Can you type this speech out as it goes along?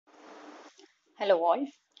Hello all.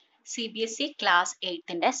 Cbse class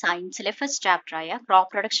 8ന്റെ സയൻസിലെ first chapter ആയ crop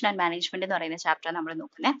production and management എന്ന് പറയുന്ന chapter നമ്മൾ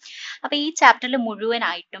നോക്കുന്നത്. അപ്പൊ ഈ ചാപ്റ്ററിൽ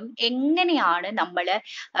മുഴുവനായിട്ടും എങ്ങനെയാണ് നമ്മൾ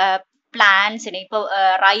പ്ലാന്റ്സിനെ ഇപ്പൊ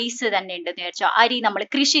റൈസ് തന്നെ ഉണ്ട് നേർച്ചോ അരി നമ്മൾ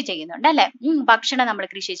കൃഷി ചെയ്യുന്നുണ്ട് അല്ലെ, ഭക്ഷണം നമ്മൾ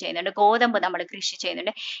കൃഷി ചെയ്യുന്നുണ്ട്, ഗോതമ്പ് നമ്മൾ കൃഷി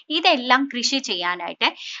ചെയ്യുന്നുണ്ട്. ഇതെല്ലാം കൃഷി ചെയ്യാനായിട്ട്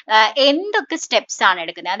എന്തൊക്കെ സ്റ്റെപ്സ് ആണ്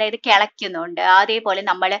എടുക്കുന്നത്, അതായത് കിളയ്ക്കുന്നുണ്ട്, അതേപോലെ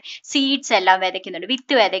നമ്മൾ സീഡ്സ് എല്ലാം വിതയ്ക്കുന്നുണ്ട്,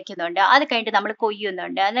 വിത്ത് വിതയ്ക്കുന്നുണ്ട്, അത് കഴിഞ്ഞിട്ട് നമ്മൾ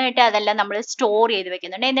കൊയ്യുന്നുണ്ട്, എന്നിട്ട് അതെല്ലാം നമ്മൾ സ്റ്റോർ ചെയ്ത്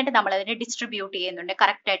വെക്കുന്നുണ്ട്, എന്നിട്ട് നമ്മൾ അതിനെ ഡിസ്ട്രിബ്യൂട്ട് ചെയ്യുന്നുണ്ട്,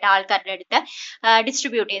 കറക്റ്റ് ആയിട്ട് ആൾക്കാരുടെ അടുത്ത്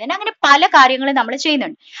ഡിസ്ട്രിബ്യൂട്ട് ചെയ്യുന്നുണ്ട്. അങ്ങനെ പല കാര്യങ്ങളും നമ്മൾ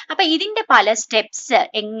ചെയ്യുന്നുണ്ട്. അപ്പൊ ഇതിന്റെ പല സ്റ്റെപ്സ്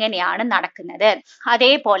എങ്ങനെയാണ് നടക്കുന്നത്,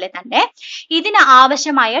 അതേപോലെ തന്നെ ഇതിന്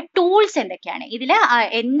ആവശ്യമായ ടൂൾസ് എന്തൊക്കെയാണ്, ഇതില്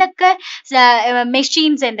എന്തൊക്കെ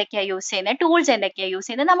മെഷീൻസ് എന്തൊക്കെയാ യൂസ് ചെയ്യുന്നത്, ടൂൾസ് എന്തൊക്കെയാ യൂസ്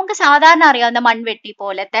ചെയ്യുന്നത്, നമുക്ക് സാധാരണ അറിയാവുന്ന മൺവെട്ടി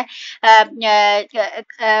പോലത്തെ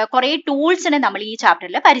കുറെ ടൂൾസിനെ നമ്മൾ ഈ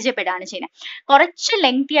ചാപ്റ്ററിൽ പരിചയപ്പെടുകയാണ് ചെയ്യുന്നത്. കുറച്ച്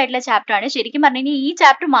ലെങ്തി ആയിട്ടുള്ള ചാപ്റ്റർ ആണ്. ശരിക്കും പറഞ്ഞു കഴിഞ്ഞാൽ ഈ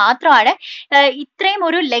ചാപ്റ്റർ മാത്രമാണ് ഇത്രയും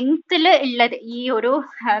ഒരു ലെങ്ത്തിൽ ഉള്ളത് ഈ ഒരു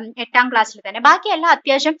 8ാം ക്ലാസ്സിൽ തന്നെ. ബാക്കിയെല്ലാം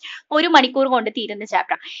അത്യാവശ്യം 1 മണിക്കൂർ കൊണ്ട് തീരുന്ന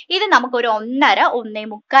ചാപ്റ്റർ. ഇത് നമുക്ക് ഒരു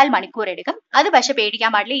 1.5-1.25 മണിക്കൂർ എടുക്കും. അത് പക്ഷെ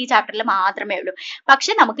പേടിക്കാൻ പാടില്ല, ഈ ചാപ്റ്ററിൽ മാത്രമേ ഉള്ളൂ.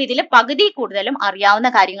 പക്ഷെ നമുക്ക് ഇതിൽ പകുതി കൂടുതലും അറിയാവുന്ന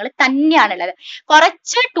കാര്യങ്ങൾ തന്നെയാണുള്ളത്.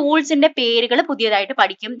 കുറച്ച് ടൂൾസിന്റെ പേരുകൾ പുതിയതായിട്ട്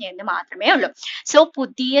പഠിക്കും എന്ന് മാത്രമേ ഉള്ളൂ. സോ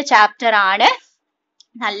പുതിയ ചാപ്റ്റർ ആണ്,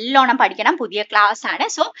 നല്ലോണം പഠിക്കണം, പുതിയ ക്ലാസ് ആണ്.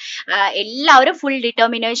 സോ എല്ലാവരും ഫുൾ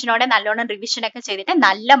ഡിറ്റർമിനേഷനോടെ നല്ലോണം റിവിഷൻ ഒക്കെ ചെയ്തിട്ട്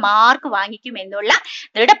നല്ല മാർക്ക് വാങ്ങിക്കും എന്നുള്ള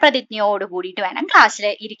ദൃഢപ്രതിജ്ഞയോട് കൂടിയിട്ട് വേണം ക്ലാസ്സിൽ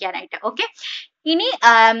ഇരിക്കാനായിട്ട്. ഓക്കെ, ഇനി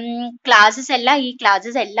ഈ ക്ലാസ്സസ്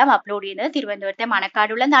എല്ലാം അപ്ലോഡ് ചെയ്യുന്നത് തിരുവനന്തപുരത്തെ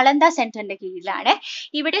മണക്കാടുള്ള നളന്ദ സെന്ററിന്റെ കീഴിലാണ്.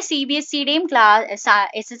 ഇവിടെ CBSEയുടെയും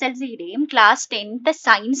SSLCയുടെയും ക്ലാസ് 10th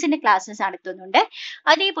സയൻസിന്റെ ക്ലാസ്സസ് നടത്തുന്നുണ്ട്.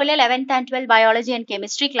 അതേപോലെ 11th and 12th biology and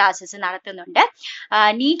chemistry classes നടത്തുന്നുണ്ട്.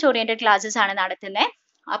 നീറ്റ് ഓറിയന്റഡ് ക്ലാസ്സസ് ആണ് നടത്തുന്നത്.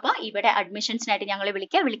 അപ്പൊ ഇവിടെ അഡ്മിഷൻസിനായിട്ട് ഞങ്ങൾ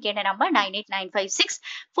വിളിക്കേണ്ട നമ്പർ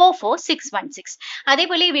 9895644616.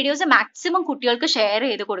 അതേപോലെ ഈ വീഡിയോസ് മാക്സിമം കുട്ടികൾക്ക് ഷെയർ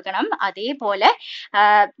ചെയ്ത് കൊടുക്കണം. അതേപോലെ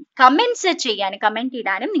കമന്റ്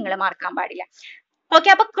ഇടാനും നിങ്ങൾ മറക്കാൻ പാടില്ല. ഓക്കെ,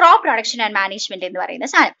 അപ്പൊ ക്രോപ്പ് പ്രൊഡക്ഷൻ ആൻഡ് മാനേജ്മെന്റ് എന്ന് പറയുന്ന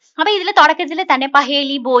സാധനം. അപ്പൊ ഇതിൽ തുടക്കത്തിൽ തന്നെ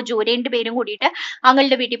പഹേലി ബോജു രണ്ടുപേരും കൂടിയിട്ട്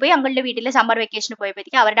അങ്കിളുടെ വീട്ടിൽ പോയി. അങ്കിളുടെ വീട്ടിൽ സമ്മർ വെക്കേഷന്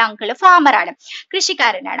പോയപ്പോഴത്തേക്ക് അവരുടെ അങ്കിള് ഫാമറാണ്,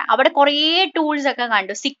 കൃഷിക്കാരനാണ്. അവിടെ കുറേ ടൂൾസ് ഒക്കെ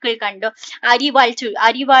കണ്ടു, സിക്കിൾ കണ്ടു,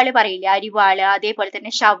 അരിവാള് പറയില്ലേ, അരിവാള്, അതേപോലെ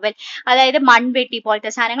തന്നെ ഷവൽ, അതായത് മൺവെട്ടി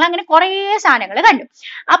പോലത്തെ സാധനങ്ങൾ, അങ്ങനെ കുറേ സാധനങ്ങൾ കണ്ടു.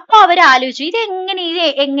 അപ്പൊ അവർ ആലോചിച്ചു ഇത്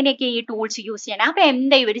എങ്ങനെയൊക്കെ ഈ ടൂൾസ് യൂസ് ചെയ്യണം, അപ്പൊ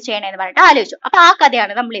എന്താ ഇവർ ചെയ്യണമെന്ന് പറഞ്ഞിട്ട് ആലോചിച്ചു. അപ്പൊ ആ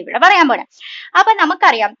കഥയാണ് നമ്മൾ ഇവിടെ പറയാൻ പോണത്. അപ്പൊ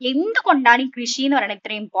നമുക്കറിയാം എന്തുകൊണ്ടാണ് ഈ കൃഷി എന്ന് പറയുന്നത്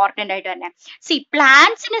ഇത്രയും ഇമ്പോർട്ടന്റ് ആയിട്ട് തന്നെ.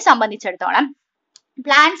 പ്ലാന്റ്സിനെ സംബന്ധിച്ചിടത്തോളം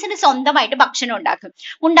പ്ലാന്റ്സിന് സ്വന്തമായിട്ട് ഭക്ഷണം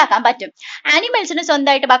ഉണ്ടാക്കാൻ പറ്റും. ആനിമൽസിന്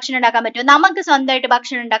സ്വന്തമായിട്ട് ഭക്ഷണം ഉണ്ടാക്കാൻ പറ്റുമോ? നമുക്ക് സ്വന്തമായിട്ട്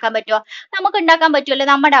ഭക്ഷണം ഉണ്ടാക്കാൻ പറ്റുമോ? നമുക്ക് ഉണ്ടാക്കാൻ പറ്റുമല്ലോ.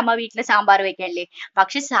 നമ്മുടെ അമ്മ വീട്ടിൽ സാമ്പാർ വെക്കല്ലേ.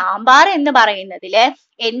 പക്ഷെ സാമ്പാർ എന്ന് പറയുന്നതില്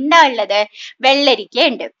എന്താ ഉള്ളത്?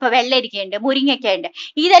 വെള്ളരിക്കയുണ്ട്, വെള്ളരിക്കയുണ്ട്, മുരിങ്ങയ്ക്കുണ്ട്.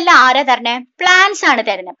 ഇതെല്ലാം ആരാ തരണേ? പ്ലാന്റ്സ് ആണ്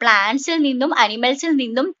തരുന്നത്. പ്ലാന്റ്സിൽ നിന്നും അനിമൽസിൽ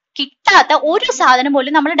നിന്നും കിട്ടാത്ത ഒരു സാധനം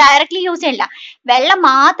പോലും നമ്മൾ ഡയറക്ട്ലി യൂസ് ചെയ്യില്ല, വെള്ളം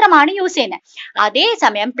മാത്രമാണ് യൂസ് ചെയ്യുന്നത്.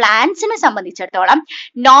 അതേസമയം പ്ലാന്റ്സിനെ സംബന്ധിച്ചിടത്തോളം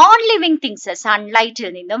നോൺ ലിവിങ് തിങ്സ്, സൺലൈറ്റിൽ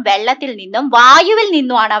നിന്നും, വെള്ളത്തിൽ നിന്നും, വായുവിൽ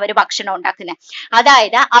നിന്നുമാണ് അവർ ഭക്ഷണം ഉണ്ടാക്കുന്നത്.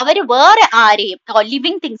 അതായത് അവർ വേറെ ആരെയും,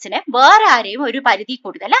 ലിവിങ് തിങ്സിനെ വേറെ ആരെയും ഒരു പരിധി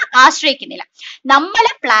കൂടുതൽ ആശ്രയിക്കുന്നില്ല.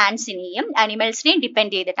 നമ്മളെ പ്ലാന്റ്സിനെയും അനിമൽസിനെയും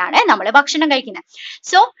ഡിപ്പെൻഡ് ചെയ്തിട്ടാണ് നമ്മൾ ഭക്ഷണം കഴിക്കുന്നത്.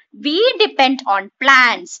 So we depend on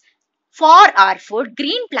plants for our food.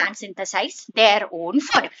 Green plants synthesize their own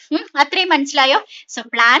food. അത്രയും മനസ്സിലായോ? So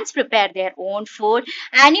plants prepare their own food.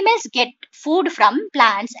 Animals get food from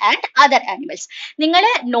plants and other animals. നിങ്ങൾ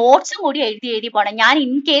നോട്ട്സും കൂടി എഴുതി പോണം. ഞാൻ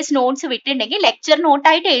ഇൻ കേസ് നോട്ട്സ് വിട്ടിട്ടുണ്ടെങ്കിൽ ലെക്ചർ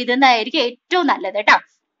നോട്ടായിട്ട് എഴുതുന്നതായിരിക്കും ഏറ്റവും നല്ലത് കേട്ടോ.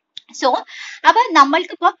 സോ അപ്പൊ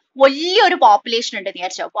നമ്മൾക്കിപ്പോ വലിയൊരു പോപ്പുലേഷൻ ഉണ്ട്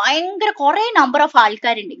വിചാരിച്ചോ, ഭയങ്കര കുറെ നമ്പർ ഓഫ്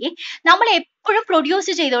ആൾക്കാരുണ്ടെങ്കിൽ നമ്മൾ എപ്പോഴും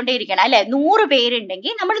പ്രൊഡ്യൂസ് ചെയ്തുകൊണ്ടേ ഇരിക്കണം അല്ലെ. 100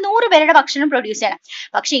 പേരുണ്ടെങ്കിൽ നമ്മൾ 100 പേരുടെ ഭക്ഷണം പ്രൊഡ്യൂസ് ചെയ്യണം.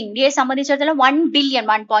 പക്ഷെ ഇന്ത്യയെ സംബന്ധിച്ചിടത്തോളം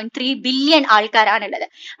 1.3 ബില്യൺ ആൾക്കാരാണുള്ളത്.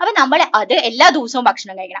 അപ്പൊ നമ്മൾ അത് എല്ലാ ദിവസവും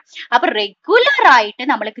ഭക്ഷണം കഴിക്കണം. അപ്പൊ റെഗുലർ ആയിട്ട്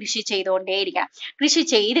നമ്മൾ കൃഷി ചെയ്തുകൊണ്ടേ ഇരിക്കണം. കൃഷി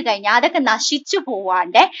ചെയ്ത് കഴിഞ്ഞാൽ അതൊക്കെ നശിച്ചു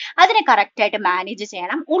പോവാണ്ട് അതിനെ കറക്റ്റ് ആയിട്ട് മാനേജ്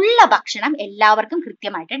ചെയ്യണം. ഉള്ള ഭക്ഷണം എല്ലാവർക്കും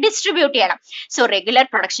കൃത്യമായിട്ട് ഡിസ്ട്രിബ്യൂട്ട് ചെയ്യണം. So regular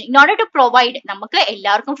production in order to provide, നമുക്ക്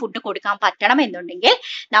എല്ലാവർക്കും ഫുഡ് കൊടുക്കാൻ പറ്റണം എന്നുണ്ടെങ്കിൽ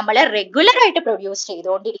നമ്മൾ റെഗുലർ ആയിട്ട് പ്രൊഡ്യൂസ്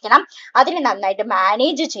ചെയ്തുകൊണ്ടിരിക്കണം. അതിന് നന്നായിട്ട്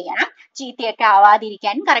മാനേജ് ചെയ്യണം. ചീത്തയൊക്കെ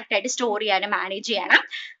ആവാതിരിക്കാനും കറക്റ്റ് ആയിട്ട് സ്റ്റോർ ചെയ്യാനും മാനേജ് ചെയ്യണം.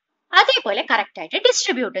 അതേപോലെ കറക്റ്റ് ആയിട്ട്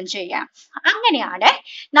ഡിസ്ട്രിബ്യൂട്ടും ചെയ്യണം. അങ്ങനെയാണ്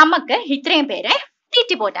നമുക്ക് ഇത്രയും പേരെ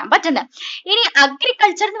തീറ്റിപ്പോറ്റാൻ പറ്റുന്നത്. ഇനി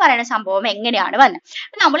അഗ്രികൾച്ചർ എന്ന് പറയുന്ന സംഭവം എങ്ങനെയാണ് വന്നത്?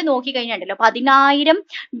 നമ്മൾ നോക്കിക്കഴിഞ്ഞിട്ടുണ്ടല്ലോ 10,000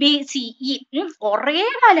 BCE, കുറെ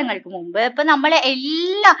കാലങ്ങൾക്ക് മുമ്പ്. ഇപ്പൊ നമ്മളെ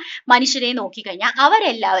എല്ലാ മനുഷ്യരെയും നോക്കിക്കഴിഞ്ഞാൽ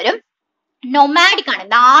അവരെല്ലാവരും നൊമാഡിക് ആണ്,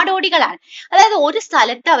 നാടോടികളാണ്. അതായത് ഒരു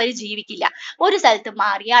സ്ഥലത്ത് അവർ ജീവിക്കില്ല, ഒരു സ്ഥലത്ത്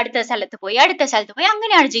മാറി അടുത്ത സ്ഥലത്ത് പോയി അടുത്ത സ്ഥലത്ത് പോയി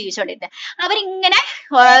അങ്ങനെയാണ് ജീവിച്ചുകൊണ്ടിരുന്നത്. അവരിങ്ങനെ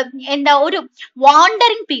എന്താ ഒരു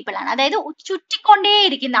വാണ്ടറിങ് പീപ്പിൾ ആണ്, അതായത്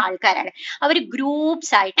ചുറ്റിക്കൊണ്ടേയിരിക്കുന്ന ആൾക്കാരാണ്. അവർ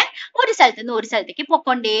ഗ്രൂപ്പ്സ് ആയിട്ട് ഒരു സ്ഥലത്ത് നിന്ന് ഒരു സ്ഥലത്തേക്ക്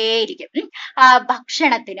പൊക്കൊണ്ടേയിരിക്കും.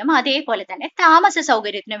 ഭക്ഷണത്തിനും അതേപോലെ തന്നെ താമസ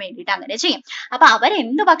സൗകര്യത്തിനും വേണ്ടിയിട്ട് അങ്ങനെ ചെയ്യും. അപ്പൊ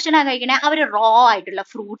അവരെന്ത് ഭക്ഷണം കഴിക്കണേ? അവർ റോ ആയിട്ടുള്ള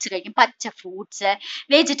ഫ്രൂട്ട്സ് കഴിക്കും, പച്ച ഫ്രൂട്ട്സ്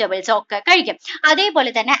വെജിറ്റബിൾസ് ഒക്കെ കഴിക്കും.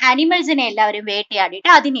 അതേപോലെ തന്നെ അനിമൽസിനെ എല്ലാവരും വേട്ടയാടിയിട്ട്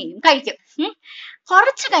അതിനെയും കഴിക്കും.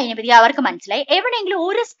 കുറച്ച് കഴിഞ്ഞപ്പോഴത്തേക്ക് അവർക്ക് മനസ്സിലായി എവിടെയെങ്കിലും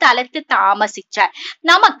ഒരു സ്ഥലത്ത് താമസിച്ചാൽ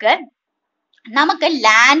നമുക്ക്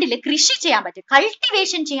ലാൻഡിൽ കൃഷി ചെയ്യാൻ പറ്റും,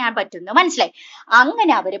 കൾട്ടിവേഷൻ ചെയ്യാൻ പറ്റും എന്ന് മനസ്സിലായി.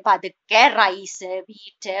 അങ്ങനെ അവര് പതുക്കെ റൈസ്,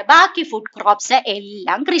 വീറ്റ്, ബാക്കി ഫുഡ് ക്രോപ്സ്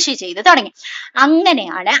എല്ലാം കൃഷി ചെയ്ത് തുടങ്ങി.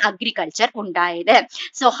 അങ്ങനെയാണ് അഗ്രികൾച്ചർ ഉണ്ടായത്.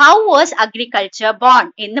 So how was agriculture bone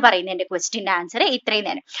എന്ന് പറയുന്നതിന്റെ ക്വസ്റ്റ്യന്റെ ആൻസർ ഇത്രയും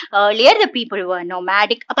നേരം. Earlier the people were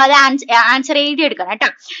nomadic. അപ്പൊ അത് ആൻസർ എഴുതിയെടുക്കണം കേട്ടോ.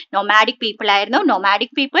 നൊമാഡിക് പീപ്പിൾ ആയിരുന്നു.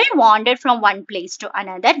 Nomadic people വാണ്ടർഡ് from one place to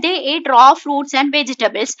another. ദേ ഏറ്റ് raw fruits and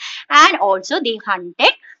vegetables and also they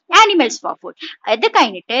haunted animals for food. അത്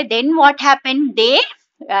കഴിഞ്ഞിട്ട് then what happened? They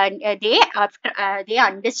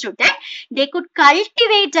understood that they could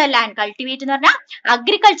cultivate the land. Cultivate എന്ന് പറഞ്ഞാൽ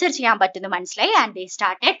agriculture ചെയ്യാൻ പറ്റുന്നു മനസ്സിലായി. and they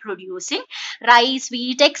started producing rice,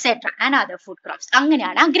 wheat, etc. and other food crops.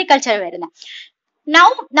 അങ്ങനെയാണ് agriculture വരുന്നത്. Now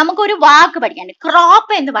നമുക്കൊരു വാക്ക് പഠിക്കാനുണ്ട്.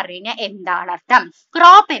 ക്രോപ്പ് എന്ന് പറഞ്ഞു കഴിഞ്ഞാൽ എന്താണ് അർത്ഥം?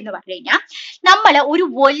 ക്രോപ്പ് എന്ന് പറഞ്ഞു കഴിഞ്ഞാൽ നമ്മൾ ഒരു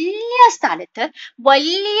വലിയ സ്ഥലത്ത്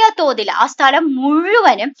വലിയ തോതിൽ ആ സ്ഥലം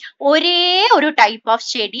മുഴുവനും ഒരേ ഒരു ടൈപ്പ് ഓഫ്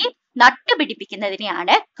ചെടി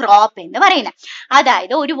നട്ടുപിടിപ്പിക്കുന്നതിനെയാണ് ക്രോപ്പ് എന്ന് പറയുന്നത്.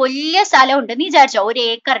 അതായത് ഒരു വലിയ സ്ഥലം ഉണ്ടെന്ന് വിചാരിച്ചോ, 1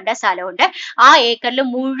 ഏക്കറിന്റെ സ്ഥലമുണ്ട്, ആ ഏക്കറിൽ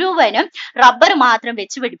മുഴുവനും റബ്ബർ മാത്രം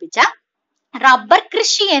വെച്ച് പിടിപ്പിച്ച റബ്ബർ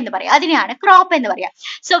കൃഷി എന്ന് പറയാം, അതിനെയാണ് ക്രോപ്പ് എന്ന് പറയാം.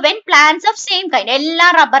 So when plants of same kind, എല്ലാം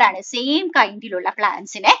റബ്ബറാണ്, സെയിം കൈൻഡിലുള്ള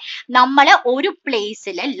പ്ലാന്റ്സിനെ നമ്മൾ ഒരു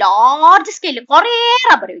പ്ലേസിൽ ലാർജ് സ്കെയിലിൽ കുറെ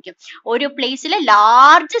റബ്ബർ വയ്ക്കും. ഒരു പ്ലേസിൽ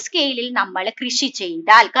ലാർജ് സ്കെയിലിൽ നമ്മൾ കൃഷി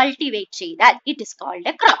ചെയ്താൽ, കൾട്ടിവേറ്റ് ചെയ്താൽ ഇറ്റ് ഇസ്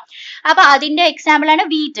കോൾഡ് ക്രോപ്പ്. അപ്പൊ അതിന്റെ എക്സാമ്പിൾ ആണ്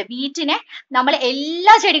വീറ്റ്. വീറ്റിനെ നമ്മൾ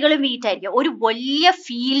എല്ലാ ചെടികളും വീറ്റ് ആയിരിക്കും. ഒരു വലിയ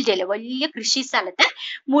ഫീൽഡിൽ, വലിയ കൃഷി സ്ഥലത്ത്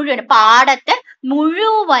മുഴുവൻ, പാടത്ത്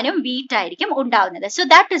മുഴുവനും വീറ്റ് ആയിരിക്കും ഉണ്ടാവുന്നത്. So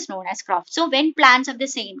that is known as crop. So when plants of the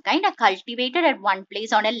same kind are cultivated at one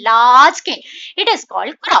place on a large scale, it is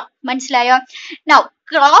called crop. മനസ്സിലായോ? Now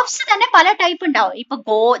ക്രോപ്സ് തന്നെ പല ടൈപ്പ് ഉണ്ടാവും.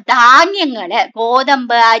 ഇപ്പൊ ധാന്യങ്ങള്,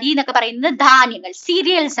 ഗോതമ്പ്, അരി എന്നൊക്കെ പറയുന്നത് ധാന്യങ്ങൾ,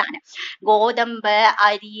 സീരിയൽസ് ആണ്. ഗോതമ്പ്,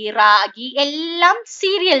 അരി, റാഗി എല്ലാം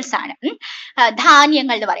സീരിയൽസ് ആണ്,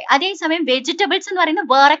 ധാന്യങ്ങൾ എന്ന് പറയും. അതേസമയം വെജിറ്റബിൾസ് എന്ന് പറയുന്നത്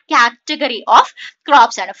വേറെ കാറ്റഗറി ഓഫ്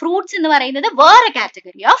ക്രോപ്സ് ആണ്. ഫ്രൂട്ട്സ് എന്ന് പറയുന്നത് വേറെ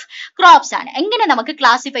കാറ്റഗറി ഓഫ് ക്രോപ്സ് ആണ്. എങ്ങനെ നമുക്ക്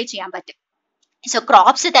ക്ലാസിഫൈ ചെയ്യാൻ പറ്റും? സോ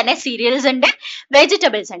ക്രോപ്സ് തന്നെ സീരിയൽസ് ഉണ്ട്,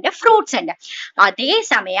 വെജിറ്റബിൾസ് ഉണ്ട്, ഫ്രൂട്ട്സ് ഉണ്ട്.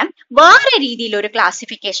 അതേസമയം വേറെ രീതിയിൽ ഒരു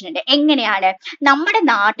ക്ലാസിഫിക്കേഷൻ ഉണ്ട്. എങ്ങനെയാണ്? നമ്മുടെ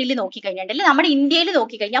നാട്ടിൽ നോക്കിക്കഴിഞ്ഞിട്ടുണ്ടെങ്കിൽ, നമ്മുടെ ഇന്ത്യയിൽ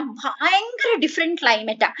നോക്കിക്കഴിഞ്ഞാൽ ഭയങ്കര ഡിഫറെന്റ്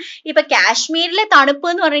ക്ലൈമറ്റാ. ഇപ്പൊ കാശ്മീരിലെ തണുപ്പ്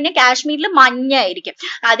എന്ന് പറഞ്ഞു കഴിഞ്ഞാൽ കാശ്മീരിൽ മഞ്ഞായിരിക്കും.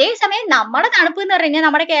 അതേസമയം നമ്മുടെ തണുപ്പ് എന്ന് പറഞ്ഞു കഴിഞ്ഞാൽ,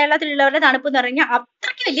 നമ്മുടെ കേരളത്തിലുള്ളവരുടെ തണുപ്പ് എന്ന് പറഞ്ഞു കഴിഞ്ഞാൽ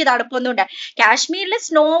അത്രയ്ക്ക് വലിയ തണുപ്പൊന്നും ഉണ്ട്. കാശ്മീരിൽ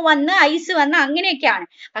സ്നോ വന്ന് ഐസ് വന്ന് അങ്ങനെയൊക്കെയാണ്.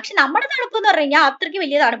 പക്ഷെ നമ്മുടെ തണുപ്പ് എന്ന് പറഞ്ഞു കഴിഞ്ഞാൽ അത്രയ്ക്ക്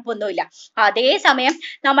വലിയ തണുപ്പൊന്നുമില്ല. അതേസമയം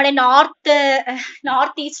നമ്മുടെ നോർത്ത്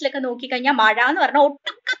ഈസ്റ്റിലൊക്കെ നോക്കിക്കഴിഞ്ഞാൽ മഴ എന്ന് പറഞ്ഞാൽ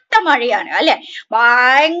ഒട്ടുക്കത്ത മഴയാണ് അല്ലെ,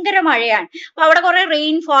 ഭയങ്കര മഴയാണ്. അപ്പൊ അവിടെ കുറെ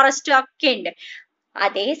റെയിൻ ഫോറസ്റ്റ് ഒക്കെ ഉണ്ട്.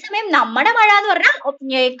 അതേസമയം നമ്മുടെ മഴ എന്ന് പറഞ്ഞാൽ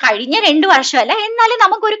കഴിഞ്ഞ 2 വർഷമല്ല, എന്നാലും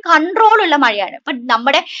നമുക്കൊരു കൺട്രോൾ ഉള്ള മഴയാണ്.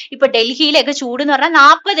 ഇപ്പൊ ഡൽഹിയിലൊക്കെ ചൂട് എന്ന് പറഞ്ഞാൽ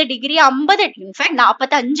 40 ഡിഗ്രി 50, ഇൻഫാക്ട്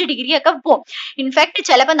 45 ഡിഗ്രി ഒക്കെ പോകും. ഇൻഫാക്ട്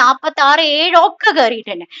ചിലപ്പോ 46, 47 ഒക്കെ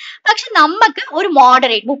കയറിയിട്ടുണ്ട്. പക്ഷെ നമുക്ക് ഒരു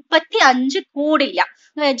മോഡറേറ്റ് 35 കൂടില്ല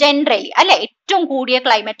ജനറലി അല്ലെ. ഏറ്റവും കൂടിയ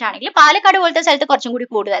ക്ലൈമറ്റ് ആണെങ്കിൽ പാലക്കാട് പോലത്തെ സ്ഥലത്ത് കുറച്ചും കൂടി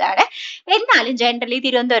കൂടുതലാണ്. എന്നാലും ജനറലി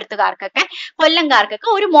തിരുവനന്തപുരത്തുകാർക്കൊക്കെ കൊല്ലംകാർക്കൊക്കെ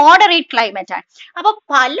ഒരു മോഡറേറ്റ് ക്ലൈമറ്റ് ആണ്. അപ്പൊ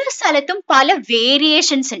പല സ്ഥലത്തും പല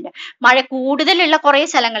വേരിയേഷൻസ് ഉണ്ട്. മഴ കൂടുതലുള്ള കുറെ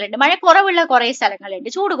സ്ഥലങ്ങളുണ്ട്, മഴ കുറവുള്ള കുറെ സ്ഥലങ്ങളുണ്ട്,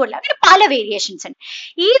 ചൂട് കൂടുതൽ, അങ്ങനെ പല വേരിയേഷൻസ് ഉണ്ട്.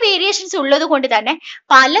 ഈ വേരിയേഷൻസ് ഉള്ളത് കൊണ്ട് തന്നെ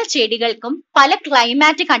പല ചെടികൾക്കും പല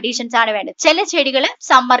ക്ലൈമാറ്റിക് കണ്ടീഷൻസ് ആണ് വേണ്ടത്. ചില ചെടികൾ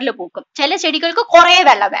സമ്മറിൽ പൂക്കും, ചില ചെടികൾക്ക് കുറെ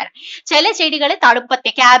വെള്ളം വേണം, ചില ചെടികൾ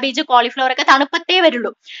തണുപ്പത്തെ, ക്യാബേജ്, കോളിഫ്ലവർ ഒക്കെ തണുപ്പത്തേ വരുള്ളൂ.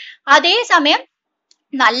 അതേസമയം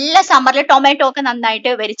നല്ല സമ്മറിൽ ടൊമാറ്റോ ഒക്കെ നന്നായിട്ട്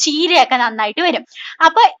വരും, ചീരയൊക്കെ നന്നായിട്ട് വരും.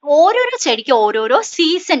 അപ്പൊ ഓരോരോ ചെടിക്ക് ഓരോരോ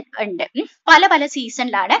സീസൺ ഉണ്ട്. പല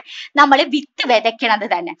സീസണിലാണ് നമ്മൾ വിത്ത് വിതയ്ക്കണത്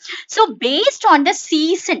തന്നെ. So based on the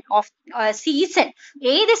season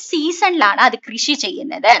ഏത് സീസണിലാണ് അത് കൃഷി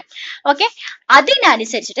ചെയ്യുന്നത്, ഓക്കെ,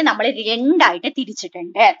 അതിനനുസരിച്ചിട്ട് നമ്മൾ 2ആയിട്ട്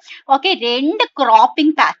തിരിച്ചിട്ടുണ്ട്. ഓക്കെ, 2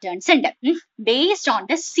 ക്രോപ്പിംഗ് പാറ്റേൺസ് ഉണ്ട് based on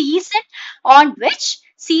the season on which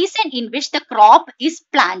season in which the crop is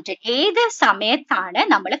planted. ഏത് സമയത്താണ്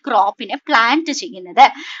നമ്മൾ ക്രോപ്പിനെ പ്ലാന്റ് ചെയ്യുന്നത്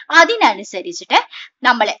അതിനനുസരിച്ചിട്ട്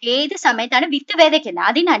നമ്മൾ ഏത് സമയത്താണ് വിത്ത് വിതയ്ക്കുന്നത്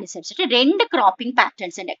അതിനനുസരിച്ചിട്ട് രണ്ട് ക്രോപ്പിംഗ്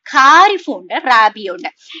പാറ്റേൺസ് ഉണ്ട്. ഖാരിഫും ഉണ്ട് റാബിയും ഉണ്ട്.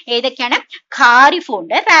 ഏതൊക്കെയാണ്? ഖാരിഫും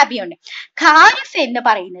ഉണ്ട് റാബിയും ഉണ്ട്. ഖാരിഫ് എന്ന്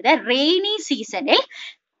പറയുന്നത് റെയിനി സീസണിൽ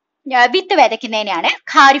വിത്ത് വിതയ്ക്കുന്നതിനെയാണ്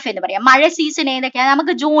ഖാരിഫ് എന്ന് പറയാം. മഴ സീസൺ ഏതൊക്കെയാണ്?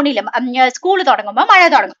 നമുക്ക് ജൂണിലും സ്കൂൾ തുടങ്ങുമ്പോൾ മഴ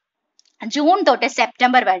തുടങ്ങും. ജൂൺ തൊട്ട്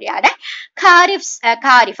സെപ്റ്റംബർ വരെയാണ്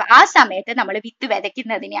ഖാരിഫ്. ആ സമയത്ത് നമ്മൾ വിത്ത്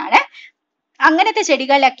വിതയ്ക്കുന്നതിനെയാണ്, അങ്ങനത്തെ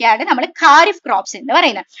ചെടികളിലൊക്കെയാണ് നമ്മൾ ഖാരിഫ് ക്രോപ്സ് എന്ന്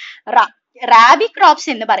പറയുന്നത്. റാബി ക്രോപ്സ്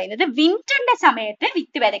എന്ന് പറയുന്നത് വിന്ററിന്റെ സമയത്ത്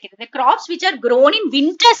വിത്ത് വിതയ്ക്കുന്നത്. Crops which are grown in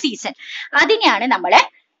winter season അതിനെയാണ് നമ്മൾ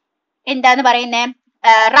എന്താന്ന് പറയുന്നത്?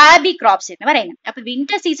 റാബി ക്രോപ്സ് എന്ന് പറയുന്നത്. അപ്പൊ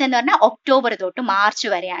വിന്റർ സീസൺ എന്ന് പറഞ്ഞാൽ ഒക്ടോബർ തൊട്ട് മാർച്ച്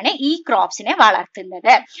വരെയാണ് ഈ ക്രോപ്സിനെ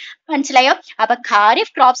വളർത്തുന്നത്. മനസ്സിലായോ? അപ്പൊ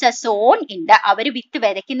kharif crops are sown in the, our with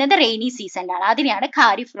വിതയ്ക്കുന്നത് rainy സീസണിലാണ്. അതിനെയാണ്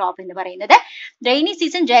ഖാരിഫ് ക്രോപ്പ് എന്ന് പറയുന്നത്. Rainy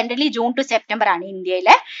season generally June to September ആണ്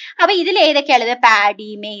ഇന്ത്യയില്. അപ്പൊ ഇതിൽ ഏതൊക്കെയുള്ളത്? പാഡി,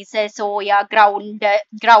 മെയ്സ്, സോയ,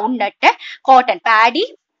 ഗ്രൗണ്ട് നട്ട്, കോട്ടൺ. പാഡി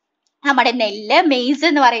നമ്മുടെ നെല്ല്, മെയ്സ്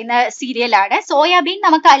എന്ന് പറയുന്ന സീരിയലാണ്. സോയാബീൻ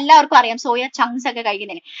നമുക്ക് എല്ലാവർക്കും അറിയാം, സോയ ചങ്ക്സ് ഒക്കെ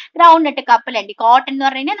കഴിക്കുന്നതിന്. ഗ്രൗണ്ട് നട്ട്, കപ്പലണ്ടി. കോട്ടൺ എന്ന്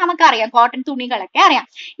പറഞ്ഞാൽ നമുക്കറിയാം, കോട്ടൺ തുണികളൊക്കെ അറിയാം.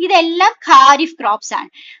 ഇതെല്ലാം ഖാരിഫ് ക്രോപ്സ് ആണ്.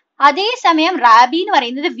 അതേസമയം റാബി എന്ന്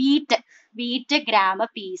പറയുന്നത് വീറ്റ്, ഗ്രാം,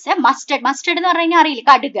 പീസ്, മസ്റ്റർഡ് എന്ന് പറഞ്ഞു കഴിഞ്ഞാൽ അറിയില്ല,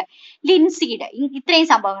 കടുക്, ലിൻസീഡ്, ഇത്രയും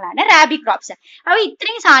സംഭവങ്ങളാണ് റാബി ക്രോപ്സ്. അപ്പൊ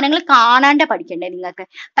ഇത്രയും സാധനങ്ങൾ കാണാണ്ട് പഠിക്കണ്ടേ നിങ്ങൾക്ക്?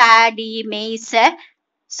 പാഡി, മെയ്സ്,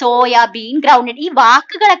 സോയാബീൻ, ഗ്രൗണ്ട്, ഈ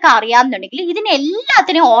വാക്കുകളൊക്കെ അറിയാമെന്നുണ്ടെങ്കിൽ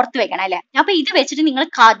ഇതിനെല്ലാത്തിനും ഓർത്ത് വെക്കണം അല്ലെ? അപ്പൊ ഇത് വെച്ചിട്ട് നിങ്ങൾ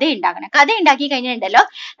കഥ ഉണ്ടാക്കണം. കഥ ഉണ്ടാക്കി കഴിഞ്ഞിട്ടുണ്ടല്ലോ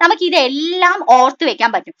നമുക്ക് ഇതെല്ലാം ഓർത്ത്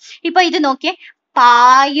വെക്കാൻ പറ്റും. ഇപ്പൊ ഇത് നോക്കിയേ,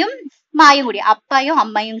 പായും മായും കൂടി, അപ്പയും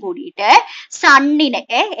അമ്മയും കൂടിയിട്ട് സണ്ണിനെ,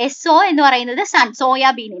 SO എന്ന് പറയുന്നത് സൺ,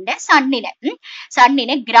 സോയാബീനിന്റെ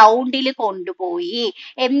സണ്ണിനെ ഗ്രൗണ്ടിൽ കൊണ്ടുപോയി.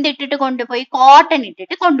 എന്തിട്ടിട്ട് കൊണ്ടുപോയി? കോട്ടൺ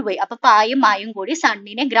ഇട്ടിട്ട് കൊണ്ടുപോയി. അപ്പൊ പായും മായും കൂടി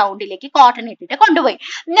സണ്ണിനെ ഗ്രൗണ്ടിലേക്ക് കോട്ടൺ ഇട്ടിട്ട് കൊണ്ടുപോയി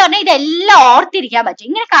എന്ന് പറഞ്ഞാൽ ഇതെല്ലാം ഓർത്തിരിക്കാൻ പറ്റും.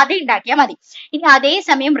 ഇങ്ങനെ കഥ ഉണ്ടാക്കിയാൽ മതി. ഇനി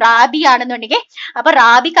അതേസമയം റാബി ആണെന്നുണ്ടെങ്കിൽ അപ്പൊ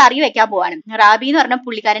റാബി കറി വെക്കാൻ പോവാണ്. റാബി എന്ന് പറഞ്ഞ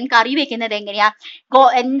പുള്ളിക്കാരൻ കറി വെക്കുന്നത് എങ്ങനെയാ?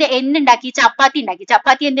 എന്തുണ്ടാക്കി?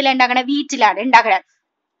 ചപ്പാത്തി എന്തിലാണ് ഉണ്ടാക്കണേ? വീട്ടിലാണ് ഉണ്ടാക്കണത്.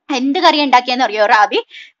 എന്ത് കറി ഉണ്ടാക്കിയെന്ന് അറിയോ? റാബി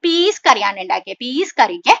പീസ് കറിയാണ് ഉണ്ടാക്കിയത്. പീസ്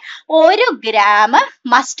കറിക്ക് 1 ഗ്രാം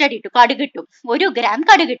മസ്റ്റർഡ് ഇട്ടു, കടുകിട്ടു, 1 ഗ്രാം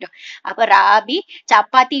കടുകിട്ടു. അപ്പൊ റാബി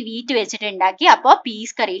ചപ്പാത്തി വീറ്റ് വെച്ചിട്ട് ഉണ്ടാക്കി. അപ്പൊ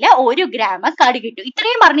പീസ് കറിയിൽ 1 ഗ്രാം കടുകിട്ടു.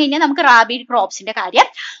 ഇത്രയും പറഞ്ഞു കഴിഞ്ഞാൽ നമുക്ക് റാബി ക്രോപ്സിന്റെ കാര്യം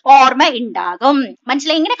ഓർമ്മ ഉണ്ടാകും.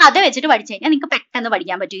 മനസ്സിലായി? ഇങ്ങനെ കഥ വെച്ചിട്ട് പഠിച്ചു കഴിഞ്ഞാൽ നിങ്ങൾക്ക് പെട്ടെന്ന്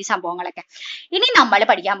പഠിക്കാൻ പറ്റും ഈ സംഭവങ്ങളൊക്കെ. ഇനി നമ്മൾ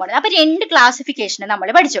പഠിക്കാൻ പോകുന്നത്, അപ്പൊ 2 ക്ലാസിഫിക്കേഷൻ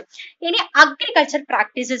നമ്മൾ പഠിച്ചു. ഇനി അഗ്രികൾച്ചർ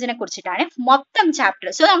പ്രാക്ടീസസിനെ കുറിച്ചിട്ടാണ് മൊത്തം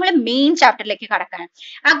ചാപ്റ്റർ. സോ നമ്മൾ മെയിൻ ചാപ്റ്ററിലേക്ക് കടക്കാണ്.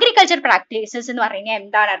 അഗ്രികൾച്ചർ പ്രാക്ടീസസ് എന്ന് പറഞ്ഞാൽ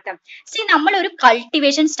എന്താണ് അർത്ഥം? നമ്മൾ ഒരു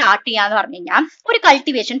കൾട്ടിവേഷൻ സ്റ്റാർട്ട് ചെയ്യാന്ന് പറഞ്ഞു കഴിഞ്ഞാൽ, ഒരു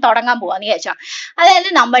കൾട്ടിവേഷൻ തുടങ്ങാൻ പോവാന്ന് വിചാരിച്ചാൽ, അതായത്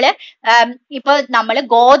നമ്മള്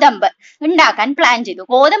ഗോതമ്പ് ഉണ്ടാക്കാൻ പ്ലാൻ ചെയ്തു.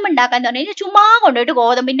 ഗോതമ്പ് ഉണ്ടാക്കാൻ പറഞ്ഞു കഴിഞ്ഞാൽ ചുമ്മാ കൊണ്ടുപോയിട്ട്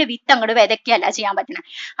ഗോതമ്പിന്റെ വിത്ത് അങ്ങോട്ട് വിതയ്ക്കല്ല ചെയ്യാൻ പറ്റണം.